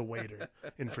know he's the waiter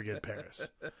in Forget Paris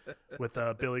with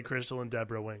Billy Crystal and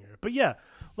Deborah Winger. But yeah,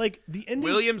 like the ending.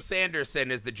 William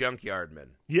Sanderson is the junkyardman.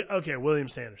 Yeah, okay, William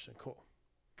Sanderson. Cool.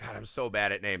 God, I'm so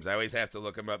bad at names. I always have to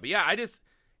look them up. But yeah, I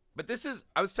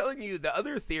was telling you the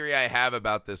other theory I have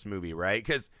about this movie, right?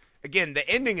 Because, again, the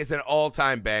ending is an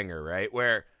all-time banger, right?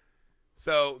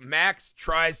 So Max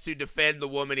tries to defend the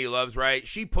woman he loves, right?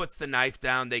 She puts the knife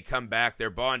down. They come back.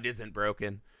 Their bond isn't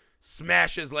broken.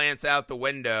 Smashes Lance out the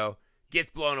window.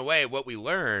 Gets blown away. What we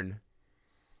learn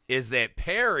is that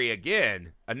Perry,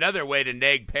 again, another way to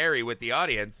nag Perry with the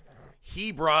audience,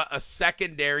 he brought a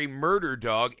secondary murder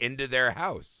dog into their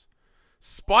house.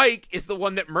 Spike is the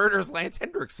one that murders Lance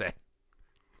Hendrickson.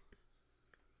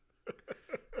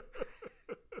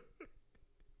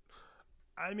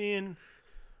 I mean,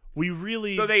 we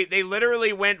really... So they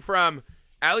literally went from...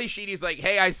 Ali Sheedy's like,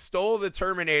 hey, I stole the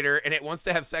Terminator, and it wants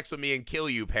to have sex with me and kill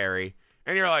you, Perry.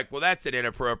 And you're like, well, that's an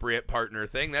inappropriate partner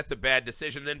thing. That's a bad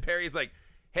decision. Then Perry's like,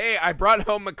 hey, I brought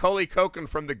home Macaulay Culkin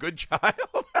from The Good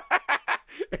Child.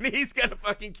 And he's going to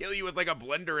fucking kill you with like a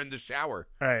blender in the shower.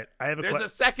 All right. There's a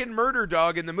second murder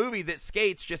dog in the movie that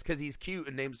skates just because he's cute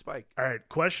and named Spike. All right.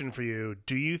 Question for you.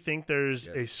 Do you think there's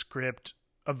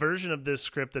a version of this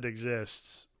script that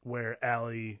exists where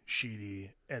Ali,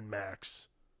 Sheedy, and Max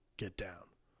get down?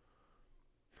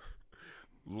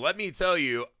 Let me tell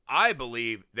you, I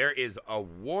believe there is a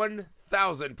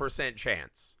 1,000%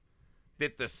 chance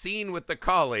that the scene with the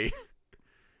collie...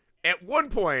 At one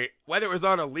point, whether it was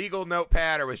on a legal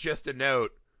notepad or was just a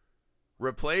note,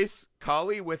 replace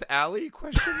Collie with Allie?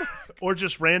 Question mark. Or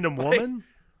just random woman?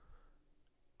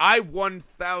 I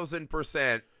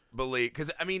 1,000% believe, because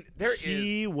I mean,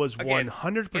 he was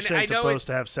 100% supposed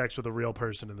to have sex with a real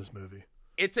person in this movie.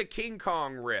 It's a King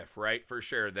Kong riff, right? For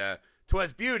sure. The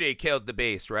 'twas beauty killed the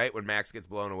beast, right? When Max gets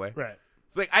blown away. Right.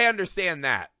 It's like, I understand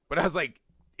that, but I was like,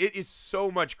 it is so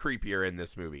much creepier in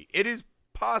this movie. It is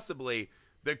possibly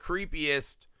the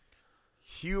creepiest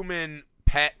human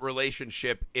pet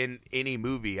relationship in any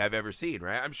movie I've ever seen,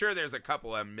 right? I'm sure there's a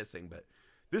couple I'm missing, but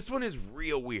this one is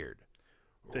real weird.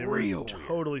 They were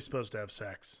totally supposed to have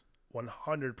sex.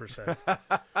 100%.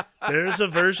 There's a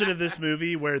version of this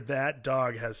movie where that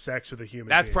dog has sex with a human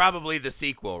being. That's probably the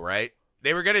sequel, right?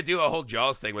 They were gonna do a whole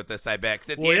Jaws thing with this, I bet. Because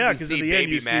at the Well, end, yeah, you because see at the end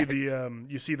baby you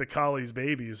Max. see the Collie's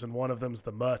babies, and one of them's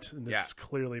the mutt, and it's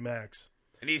clearly Max.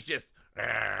 And he's just.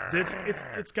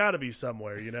 It's got to be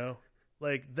somewhere, you know,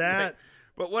 like that.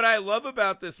 But what I love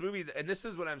about this movie, and this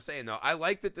is what I'm saying though, I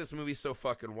like that this movie's so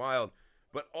fucking wild,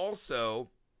 but also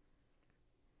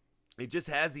it just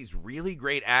has these really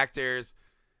great actors.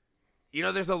 You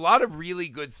know, there's a lot of really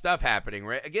good stuff happening,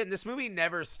 right? Again, this movie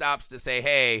never stops to say,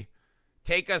 hey,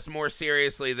 take us more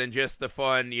seriously than just the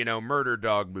fun, you know, murder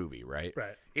dog movie, right?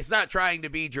 Right. It's not trying to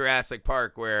be Jurassic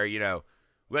Park where, you know,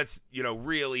 let's, you know,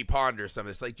 really ponder some of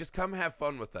this. Like, just come have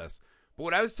fun with us. But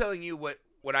what I was telling you,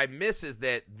 what I miss is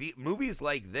that the movies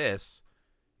like this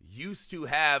used to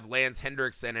have Lance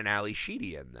Hendrickson and Ali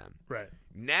Sheedy in them. Right.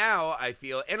 Now, I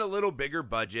feel, and a little bigger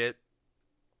budget,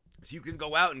 so you can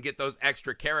go out and get those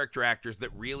extra character actors that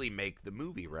really make the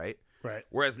movie, right? Right.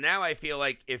 Whereas now I feel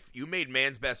like if you made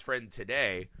Man's Best Friend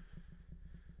today,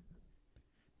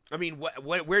 I mean,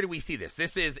 where do we see this?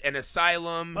 This is an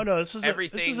asylum. Oh no, this is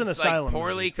an asylum. Like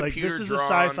poorly movie. computer this is drawn.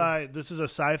 a sci-fi. This is a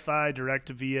sci-fi direct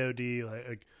to VOD.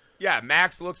 Like yeah,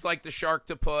 Max looks like the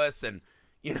Sharktopus, and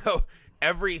you know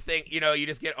everything. You know, you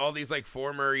just get all these like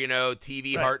former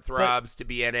TV heartthrobs to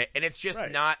be in it, and it's just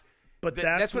not. But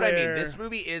that's what I mean. This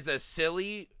movie is a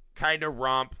silly kind of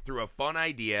romp through a fun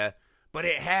idea, but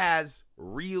it has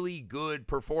really good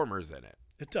performers in it.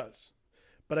 It does.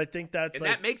 But I think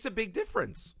that makes a big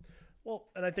difference. Well,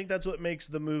 and I think that's what makes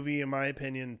the movie, in my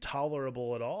opinion,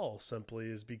 tolerable at all, simply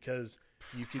is because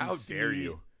you can see... How dare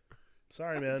you?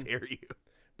 Sorry, man. How dare you?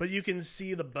 But you can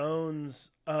see the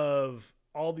bones of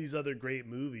all these other great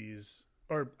movies,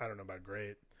 or I don't know about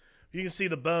great. You can see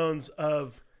the bones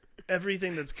of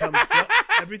everything that's come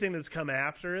everything that's come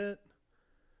after it.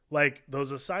 Like,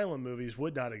 those asylum movies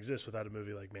would not exist without a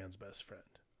movie like Man's Best Friend.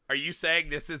 Are you saying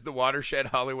this is the watershed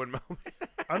Hollywood moment?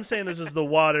 I'm saying this is the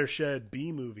watershed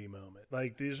B-movie moment.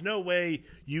 Like, there's no way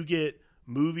you get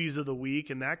movies of the week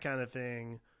and that kind of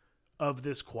thing of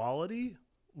this quality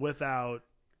without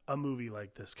a movie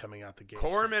like this coming out the gate.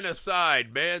 Corman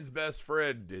aside, Man's Best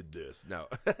Friend did this. No.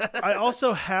 I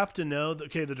also have to know that,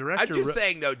 okay, the director... I'm just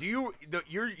saying, though,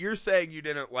 you're saying you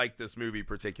didn't like this movie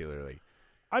particularly.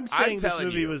 I'm saying this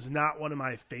movie was not one of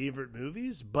my favorite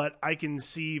movies, but I can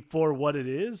see for what it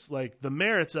is, like, the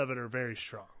merits of it are very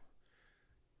strong.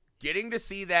 Getting to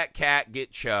see that cat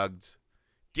get chugged,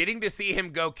 getting to see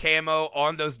him go camo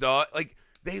on those dogs, like,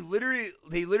 they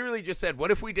literally just said,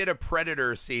 what if we did a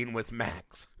Predator scene with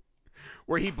Max?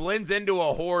 Where he blends into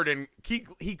a horde and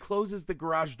he closes the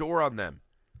garage door on them.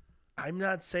 I'm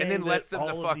not saying and then lets them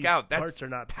the fuck out. That's parts are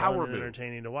not power fun and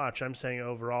entertaining to watch. I'm saying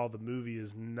overall the movie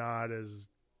is not as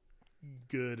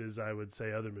good as I would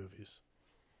say other movies.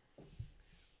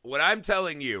 What I'm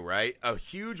telling you, right? A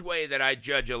huge way that I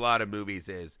judge a lot of movies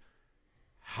is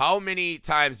how many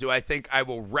times do I think I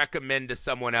will recommend to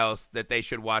someone else that they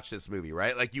should watch this movie,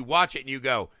 right? Like you watch it and you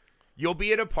go, you'll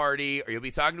be at a party or you'll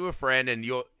be talking to a friend and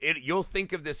you'll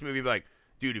think of this movie and be like,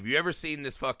 dude, have you ever seen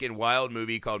this fucking wild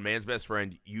movie called Man's Best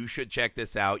Friend? You should check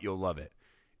this out. You'll love it.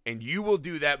 And you will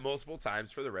do that multiple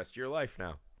times for the rest of your life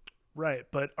now. Right,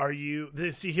 but are you?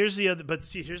 Here's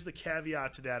the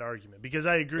caveat to that argument because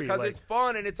I agree because it's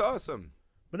fun and it's awesome.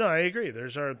 But no, I agree. There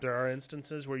are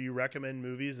instances where you recommend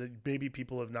movies that maybe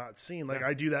people have not seen. Like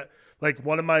I do that. Like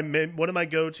one of my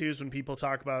go-tos when people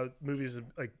talk about movies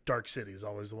like Dark City is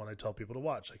always the one I tell people to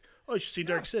watch. Like, oh, you should see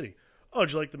Dark City. Oh,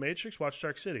 did you like The Matrix? Watch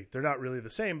Dark City. They're not really the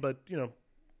same, but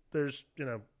there's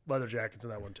leather jackets in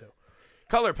that one too.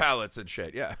 Color palettes and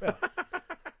shit. Yeah.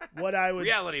 What I would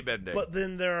reality bending. But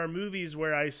then there are movies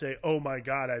where I say, "Oh my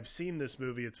god, I've seen this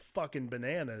movie. It's fucking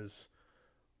bananas."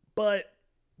 But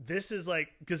this is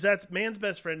like, because that's Man's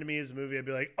Best Friend to me is a movie. I'd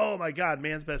be like, "Oh my god,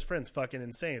 Man's Best Friend's fucking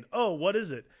insane." Oh, what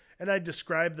is it? And I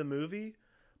describe the movie.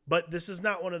 But this is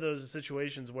not one of those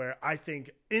situations where I think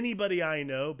anybody I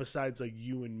know besides like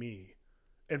you and me,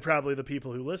 and probably the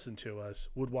people who listen to us,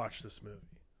 would watch this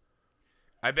movie.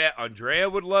 I bet Andrea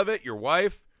would love it. Your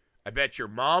wife. I bet your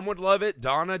mom would love it,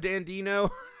 Donna Dandino.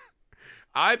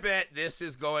 I bet this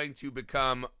is going to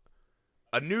become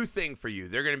a new thing for you.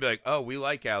 They're going to be like, oh, we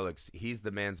like Alex. He's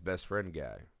the Man's Best Friend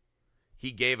guy.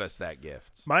 He gave us that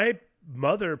gift. My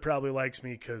mother probably likes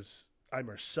me because I'm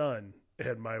her son,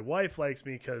 and my wife likes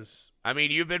me because... I mean,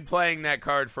 you've been playing that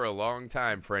card for a long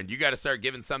time, friend. You got to start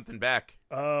giving something back.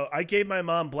 I gave my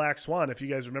mom Black Swan. If you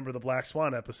guys remember the Black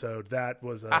Swan episode, that's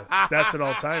an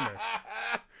all-timer.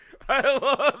 I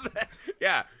love that.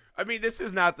 Yeah. I mean, this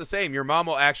is not the same. Your mom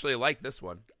will actually like this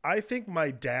one. I think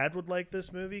my dad would like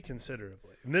this movie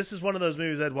considerably. And this is one of those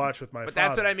movies I'd watch with my father. But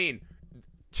that's what I mean.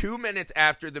 2 minutes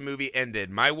after the movie ended,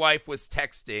 my wife was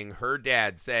texting her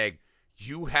dad saying,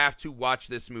 You have to watch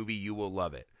this movie. You will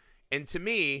love it. And to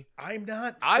me, I'm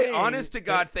not I saying honest to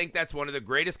God think that's one of the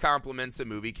greatest compliments a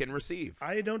movie can receive.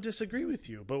 I don't disagree with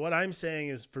you, but what I'm saying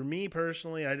is, for me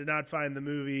personally, I did not find the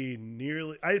movie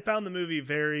I found the movie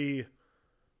very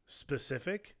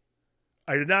specific.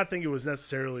 I did not think it was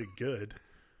necessarily good,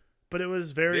 but it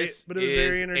was very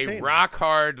very entertaining. A rock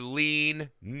hard, lean,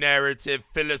 narrative,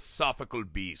 philosophical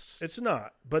beast. It's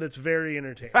not, but it's very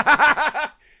entertaining.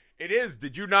 It is.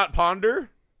 Did you not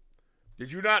ponder?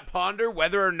 Did you not ponder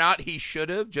whether or not he should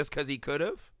have just because he could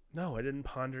have? No, I didn't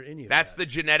ponder any of that. That's the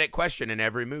genetic question in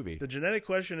every movie. The genetic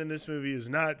question in this movie is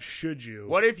not should you.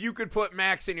 What if you could put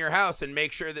Max in your house and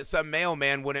make sure that some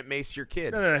mailman wouldn't mace your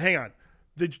kid? No, hang on.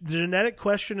 The genetic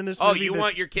question in this movie... Oh, you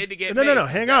want your kid to get maced? No, Is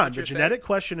hang that on. The genetic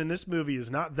question in this movie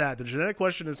is not that. The genetic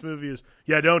question in this movie is,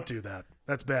 yeah, don't do that.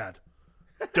 That's bad.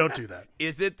 Don't do that.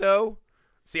 Is it, though?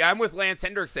 See, I'm with Lance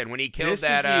Hendrickson when he killed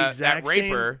that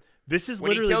raper. This is when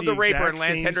literally he killed the raper, and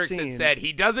Lance same Hendrickson scene. said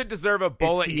he doesn't deserve a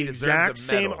bullet. He deserves a medal. It's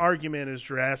the exact same argument as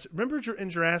Jurassic. Remember in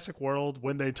Jurassic World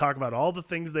when they talk about all the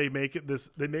things they make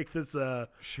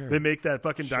Sure. They make that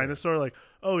fucking dinosaur like,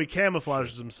 oh, he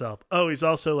camouflages himself. Oh, he's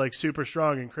also like super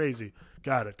strong and crazy.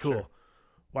 Got it. Cool. Sure.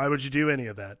 Why would you do any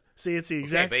of that? See, it's the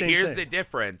exact same thing. But here's the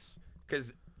difference,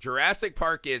 because Jurassic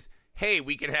Park is, hey,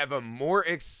 we can have a more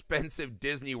expensive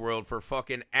Disney World for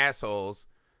fucking assholes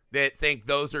that think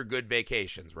those are good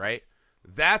vacations, right?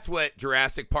 That's what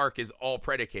Jurassic Park is all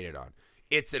predicated on.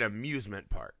 It's an amusement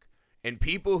park. And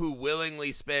people who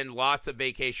willingly spend lots of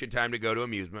vacation time to go to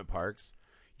amusement parks,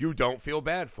 you don't feel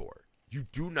bad for. You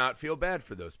do not feel bad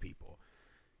for those people.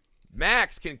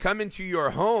 Max can come into your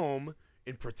home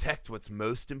and protect what's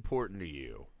most important to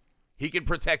you. He can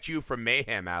protect you from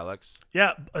mayhem, Alex.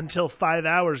 Yeah, until 5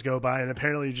 hours go by and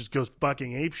apparently he just goes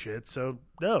bucking apeshit. So,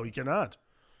 no, he cannot.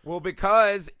 Well,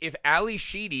 because if Ali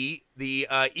Sheedy, the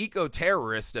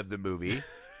eco-terrorist of the movie,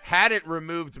 hadn't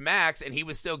removed Max and he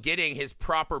was still getting his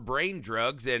proper brain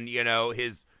drugs and,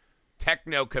 his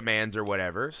techno commands or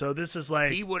whatever. So this is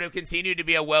like... he would have continued to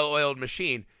be a well-oiled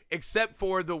machine, except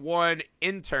for the one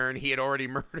intern he had already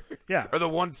murdered. Yeah. Or the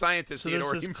one scientist he had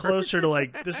already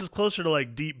murdered. This is closer to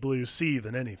like Deep Blue Sea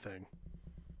than anything.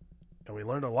 And we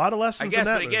learned a lot of lessons in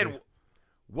that but again... movie.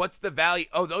 What's the value?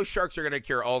 Oh, those sharks are going to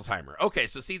cure Alzheimer. Okay,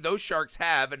 so see, those sharks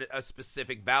have a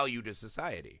specific value to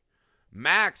society.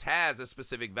 Max has a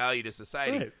specific value to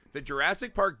society. Right. The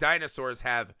Jurassic Park dinosaurs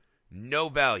have no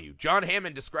value. John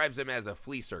Hammond describes them as a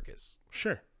flea circus.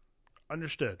 Sure.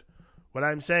 Understood. What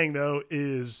I'm saying, though,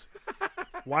 is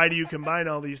why do you combine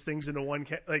all these things into one?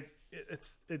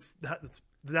 It's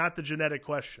not the genetic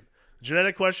question. The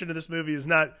genetic question in this movie is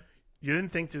not, you didn't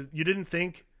think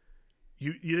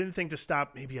to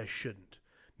stop, maybe I shouldn't.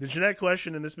 The genetic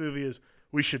question in this movie is,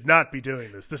 we should not be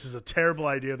doing this. This is a terrible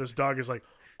idea. This dog is like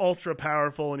ultra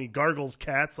powerful and he gargles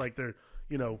cats like they're,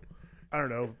 I don't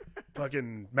know,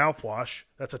 fucking mouthwash.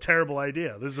 That's a terrible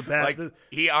idea. This is a bad...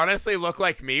 he honestly looked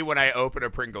like me when I open a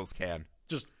Pringles can.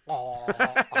 Just...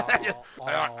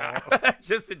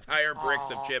 just entire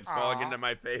bricks of chips falling into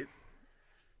my face.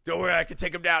 Don't worry, I can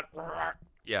take them down.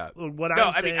 Yeah.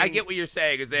 I get what you're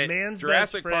saying is that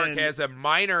Jurassic Park has a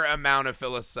minor amount of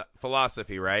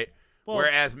philosophy, right? Well,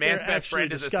 whereas Man's Best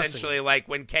Friend is essentially like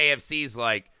when KFC's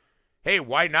like, hey,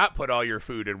 why not put all your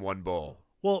food in one bowl?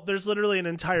 Well, there's literally an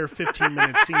entire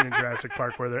 15-minute scene in Jurassic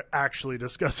Park where they're actually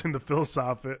discussing the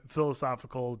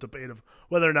philosophical debate of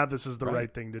whether or not this is the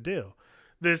right thing to do.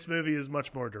 This movie is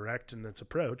much more direct in its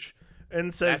approach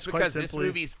and says that's because quite simply, this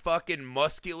movie's fucking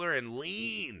muscular and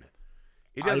lean.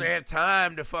 It doesn't have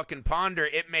time to fucking ponder.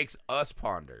 It makes us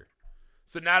ponder.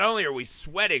 So not only are we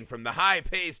sweating from the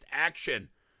high-paced action,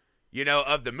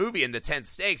 of the movie and the tense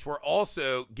stakes, we're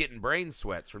also getting brain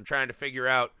sweats from trying to figure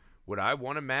out, would I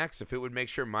want a Max if it would make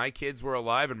sure my kids were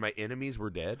alive and my enemies were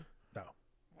dead? No.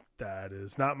 That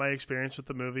is not my experience with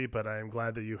the movie, but I am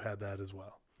glad that you had that as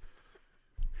well.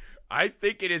 I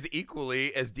think it is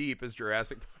equally as deep as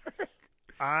Jurassic Park.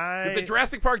 Because the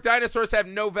Jurassic Park dinosaurs have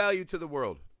no value to the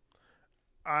world.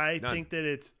 I think that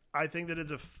it's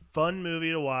a fun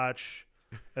movie to watch.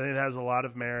 I think it has a lot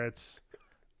of merits.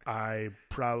 I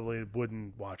probably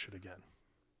wouldn't watch it again.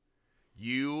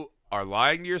 You are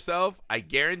lying to yourself. I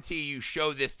guarantee you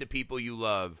show this to people you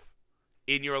love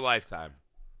in your lifetime.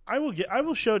 I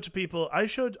will show it to people.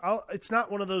 It's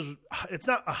not one of those. It's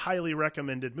not a highly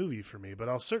recommended movie for me, but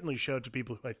I'll certainly show it to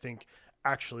people who I think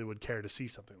actually would care to see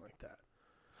something like that.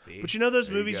 See? But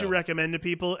those movies you recommend to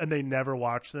people and they never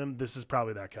watch them? This is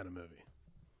probably that kind of movie.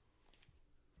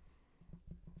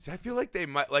 See, I feel like they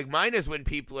might. Like, mine is when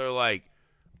people are like,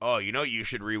 oh, you know, you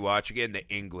should rewatch again, The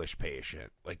English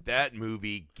Patient. Like, that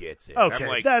movie gets it. Okay, I'm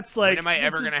like, that's like, when am I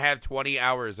ever this is- going to have 20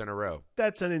 hours in a row?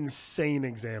 That's an insane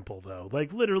example, though.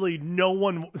 Like, literally, no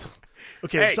one.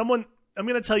 Okay, Hey. if someone. I'm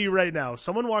going to tell you right now.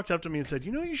 Someone walked up to me and said,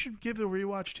 "You know, you should give a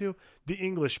rewatch to The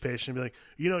English Patient." And be like,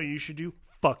 "You know, what you should do.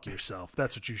 Fuck yourself.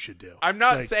 That's what you should do." I'm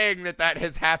not Like, saying that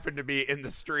has happened to me in the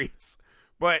streets,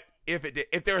 but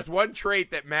if there was one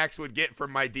trait that Max would get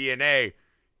from my DNA,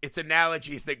 it's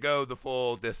analogies that go the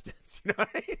full distance. You know, what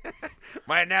I mean?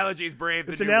 My analogies brave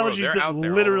the It's new analogies world. They're that out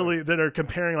there literally that are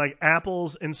comparing like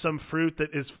apples and some fruit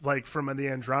that is like from the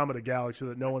Andromeda galaxy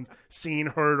that no one's seen,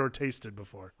 heard, or tasted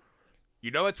before. You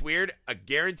know what's weird? I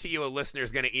guarantee you a listener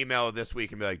is going to email this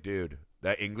week and be like, dude,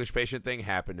 that English Patient thing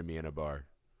happened to me in a bar.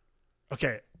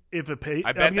 Okay, if a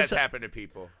I bet that's happened to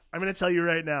people. I'm going to tell you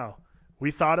right now.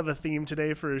 We thought of a theme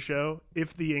today for a show.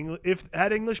 If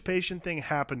that English Patient thing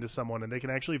happened to someone and they can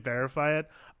actually verify it,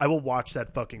 I will watch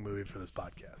that fucking movie for this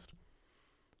podcast.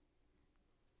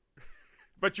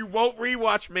 But you won't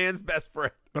rewatch Man's Best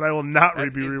Friend. But I will not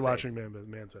That's be insane. rewatching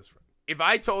Man's Best Friend. If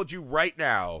I told you right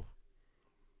now,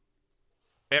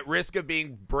 at risk of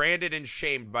being branded and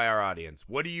shamed by our audience,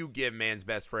 what do you give Man's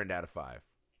Best Friend out of 5?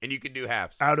 And you can do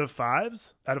halves. Out of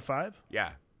 5?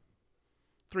 Yeah.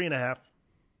 3.5.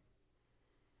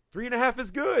 3.5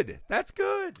 is good. That's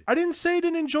good. I didn't say I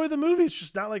didn't enjoy the movie. It's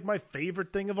just not like my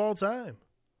favorite thing of all time.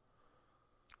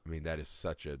 I mean, that is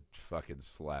such a fucking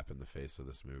slap in the face of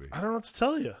this movie. I don't know what to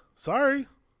tell you. Sorry.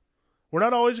 We're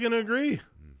not always going to agree.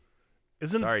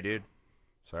 Sorry, dude.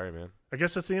 Sorry, man. I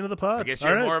guess that's the end of the pod. I guess All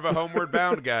you're right. more of a homeward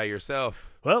bound guy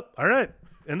yourself. Well, all right.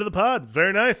 End of the pod.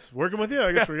 Very nice. Working with you.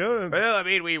 I guess we're going. Well, I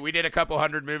mean, we did a couple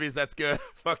hundred movies. That's good.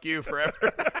 Fuck you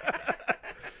forever.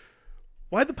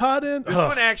 Why'd the pod end? This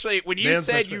one actually, when you Man's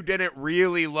said Best you Friend. didn't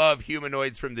really love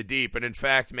Humanoids from the Deep and in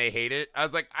fact may hate it, I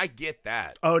was like, I get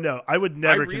that. Oh, no. I would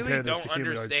never really compare this don't to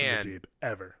Humanoids understand. from the Deep.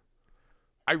 Ever.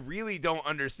 I really don't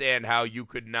understand how you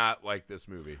could not like this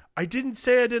movie. I didn't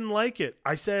say I didn't like it.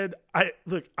 I said, I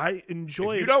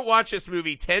enjoyed If you don't watch this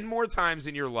movie 10 more times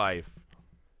in your life,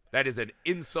 that is an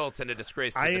insult and a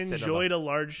disgrace to I the cinema. enjoyed a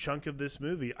large chunk of this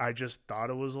movie. I just thought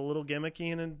it was a little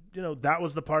gimmicky, and that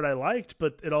was the part I liked,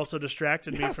 but it also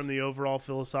distracted me from the overall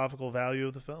philosophical value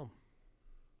of the film.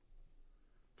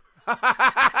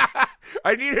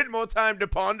 I needed more time to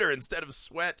ponder instead of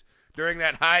sweat during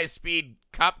that high-speed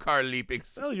cop car leaping.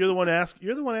 Well, you're the one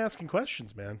asking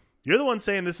questions, man. You're the one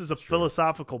saying this is a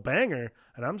philosophical banger,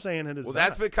 and I'm saying it is. Well, not.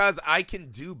 that's because I can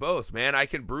do both, man. I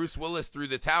can Bruce Willis through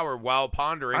the tower while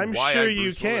pondering I'm why sure I'm you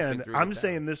Bruce Willising can. through the I'm tower.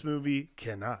 saying this movie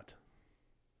cannot.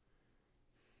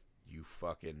 You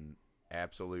fucking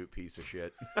absolute piece of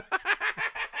shit.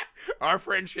 Our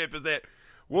friendship is it.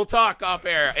 We'll talk off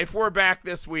air. If we're back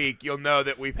this week, you'll know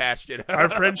that we patched it up. Our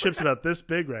friendship's about this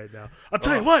big right now. I'll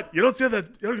tell you what. You don't see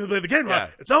that. You don't play the game right.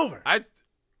 Yeah. It's over.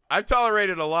 I've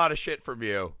tolerated a lot of shit from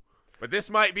you, but this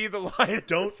might be the line.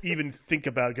 Don't even think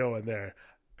about going there.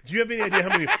 Do you have any idea how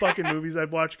many fucking movies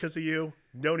I've watched because of you?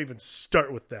 Don't even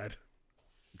start with that.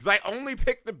 Because I only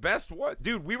picked the best one,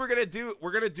 dude. We're gonna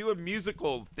do a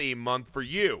musical theme month for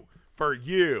you. For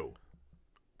you.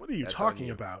 What are you That's talking on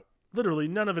you. about? Literally,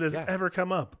 none of it has Yeah. ever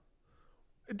come up.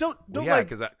 Don't Yeah, like.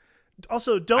 because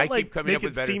Also, I don't keep like coming make up it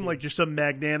with better seem like themes. you're some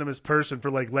magnanimous person for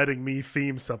like letting me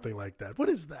theme something like that. What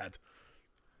is that?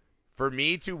 for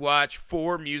me to watch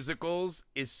 4 musicals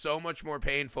is so much more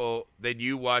painful than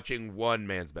you watching one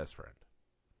Man's Best Friend.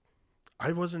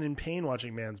 I wasn't in pain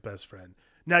watching Man's Best Friend.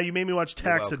 Now, you made me watch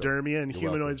You're welcome. Taxidermia and You're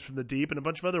Humanoids from the Deep and a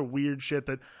bunch of other weird shit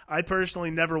that I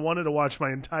personally never wanted to watch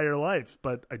my entire life,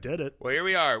 but I did it. Well, here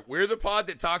we are. We're the pod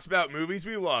that talks about movies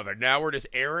we love, and now we're just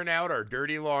airing out our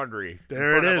dirty laundry.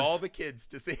 There in front it of is. all the kids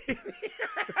to see.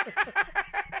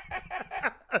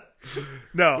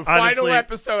 No, The honestly, final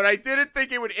episode. I didn't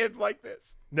think it would end like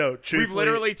this. no, truthfully, We've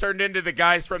literally turned into the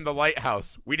guys from the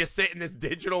Lighthouse. We just sit in this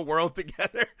digital world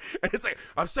together, and it's like,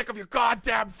 I'm sick of your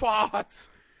goddamn thoughts.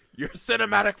 Your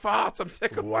cinematic thoughts. I'm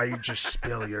sick of. why you just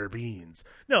spill your beans?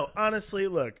 No, honestly,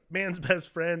 look, Man's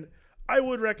Best Friend, I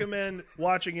would recommend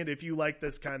watching it if you like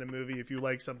this kind of movie, if you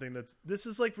like something this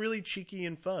is like really cheeky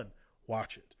and fun.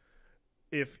 Watch it.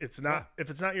 If it's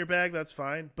not your bag, that's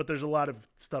fine, but there's a lot of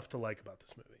stuff to like about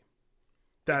this movie.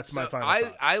 That's my So final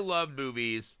thought. I love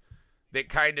movies that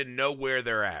kind of know where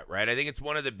they're at, right? I think it's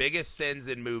one of the biggest sins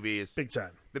in movies. Big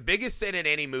time. The biggest sin in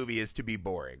any movie is to be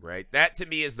boring, right? That to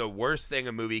me is the worst thing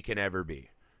a movie can ever be.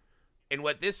 And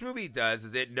what this movie does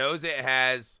is it knows it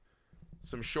has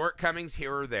some shortcomings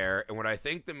here or there. And what I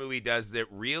think the movie does is it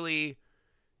really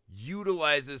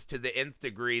utilizes to the nth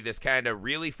degree this kind of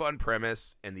really fun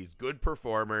premise and these good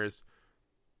performers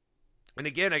And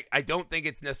again, I don't think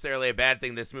it's necessarily a bad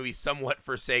thing. This movie somewhat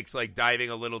forsakes like diving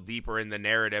a little deeper in the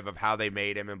narrative of how they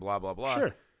made him and blah, blah, blah.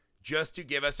 Sure. Just to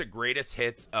give us a greatest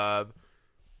hits of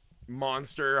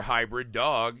monster hybrid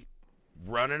dog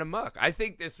running amok. I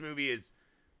think this movie is,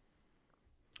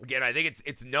 again, I think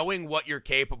it's knowing what you're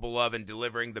capable of and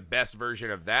delivering the best version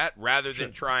of that rather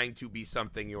than trying to be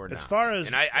something you're not. As far as,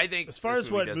 and I think as far as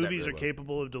what movies really are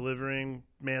capable of delivering,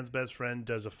 Man's Best Friend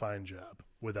does a fine job,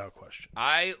 without question.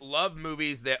 I love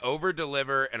movies that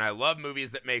over-deliver, and I love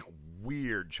movies that make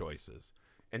weird choices.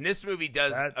 And this movie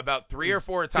does That about 3 or is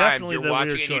 4 times. definitely You're the watching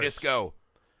weird and you choice. just go,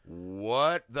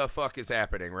 what the fuck is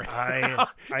happening right I now?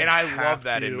 And I have love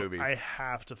that in to- movies. I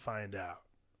have to find out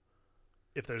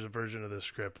if there's a version of the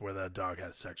script where that dog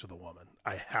has sex with a woman.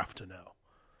 I have to know.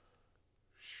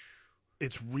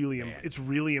 It's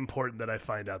really important that I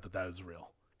find out that is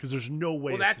real, because there's no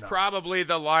way. Well, it's that's not. probably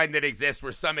the line that exists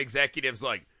where some executives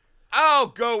like, I'll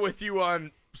go with you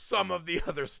on some of the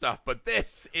other stuff, but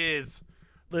this is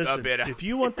Listen, bit out if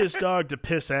you want this dog to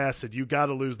piss acid, you got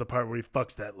to lose the part where he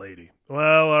fucks that lady.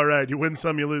 Well, all right, you win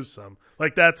some, you lose some.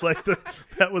 Like that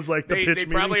was like the They pitch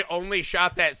meeting. probably only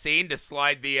shot that scene to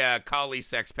slide the collie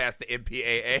sex past the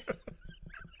MPAA.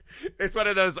 It's one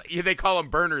of those, they call them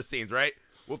burner scenes, right?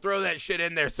 We'll throw that shit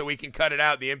in there so we can cut it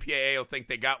out. The MPAA will think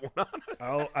they got one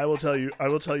on us. I will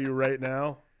tell you right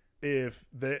now, if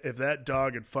that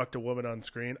dog had fucked a woman on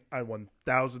screen, I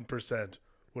 1000%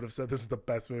 would have said this is the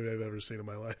best movie I've ever seen in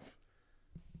my life.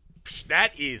 Psh,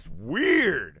 that is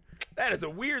weird. That is a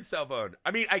weird cell phone.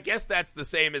 I mean, I guess that's the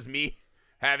same as me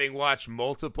having watched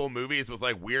multiple movies with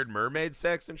like weird mermaid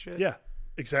sex and shit. Yeah,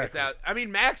 It's exactly. out. I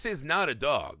mean, Max is not a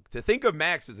dog. To think of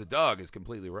Max as a dog is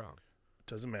completely wrong.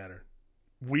 Doesn't matter.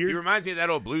 He Weird. reminds me of that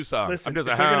old blues song. Listen, I'm just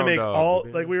if a they're gonna hound make dog. all,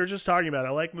 like we were just talking about,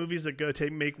 I like movies that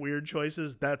make weird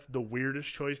choices. That's the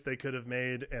weirdest choice they could have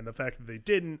made, and the fact that they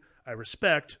didn't, I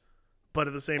respect. But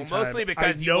at the same time, Mostly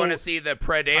because I you know- want to see the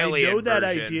Predalien I know that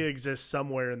version. idea exists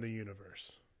somewhere in the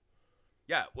universe.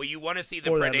 Yeah, well, you want to see the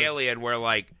For that Predalien where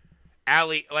like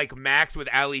Max with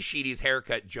Ali Sheedy's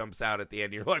haircut jumps out at the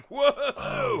end. You're like, whoa,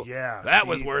 Oh yeah, that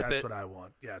was worth that's it. what I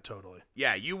want. Yeah, totally.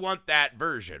 Yeah, you want that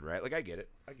version, right? Like, I get it.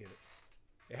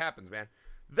 It happens, man.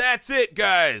 That's it,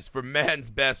 guys, for Man's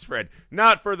Best Friend.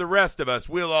 Not for the rest of us.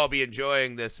 We'll all be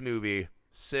enjoying this movie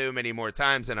so many more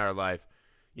times in our life.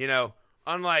 You know,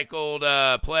 unlike old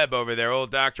pleb over there,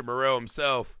 old Dr. Moreau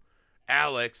himself,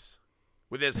 Alex,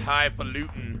 with his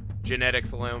highfalutin genetic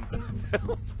phylum.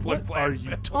 What are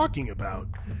you talking about?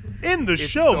 In the It's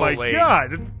show, so my late.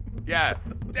 God. Yeah.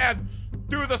 Dad,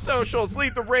 do the socials,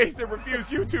 leave the ratings and reviews,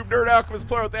 YouTube, Nerd Alchemist,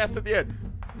 plural with the S at the end.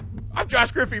 I'm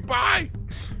Josh Griffey. Bye.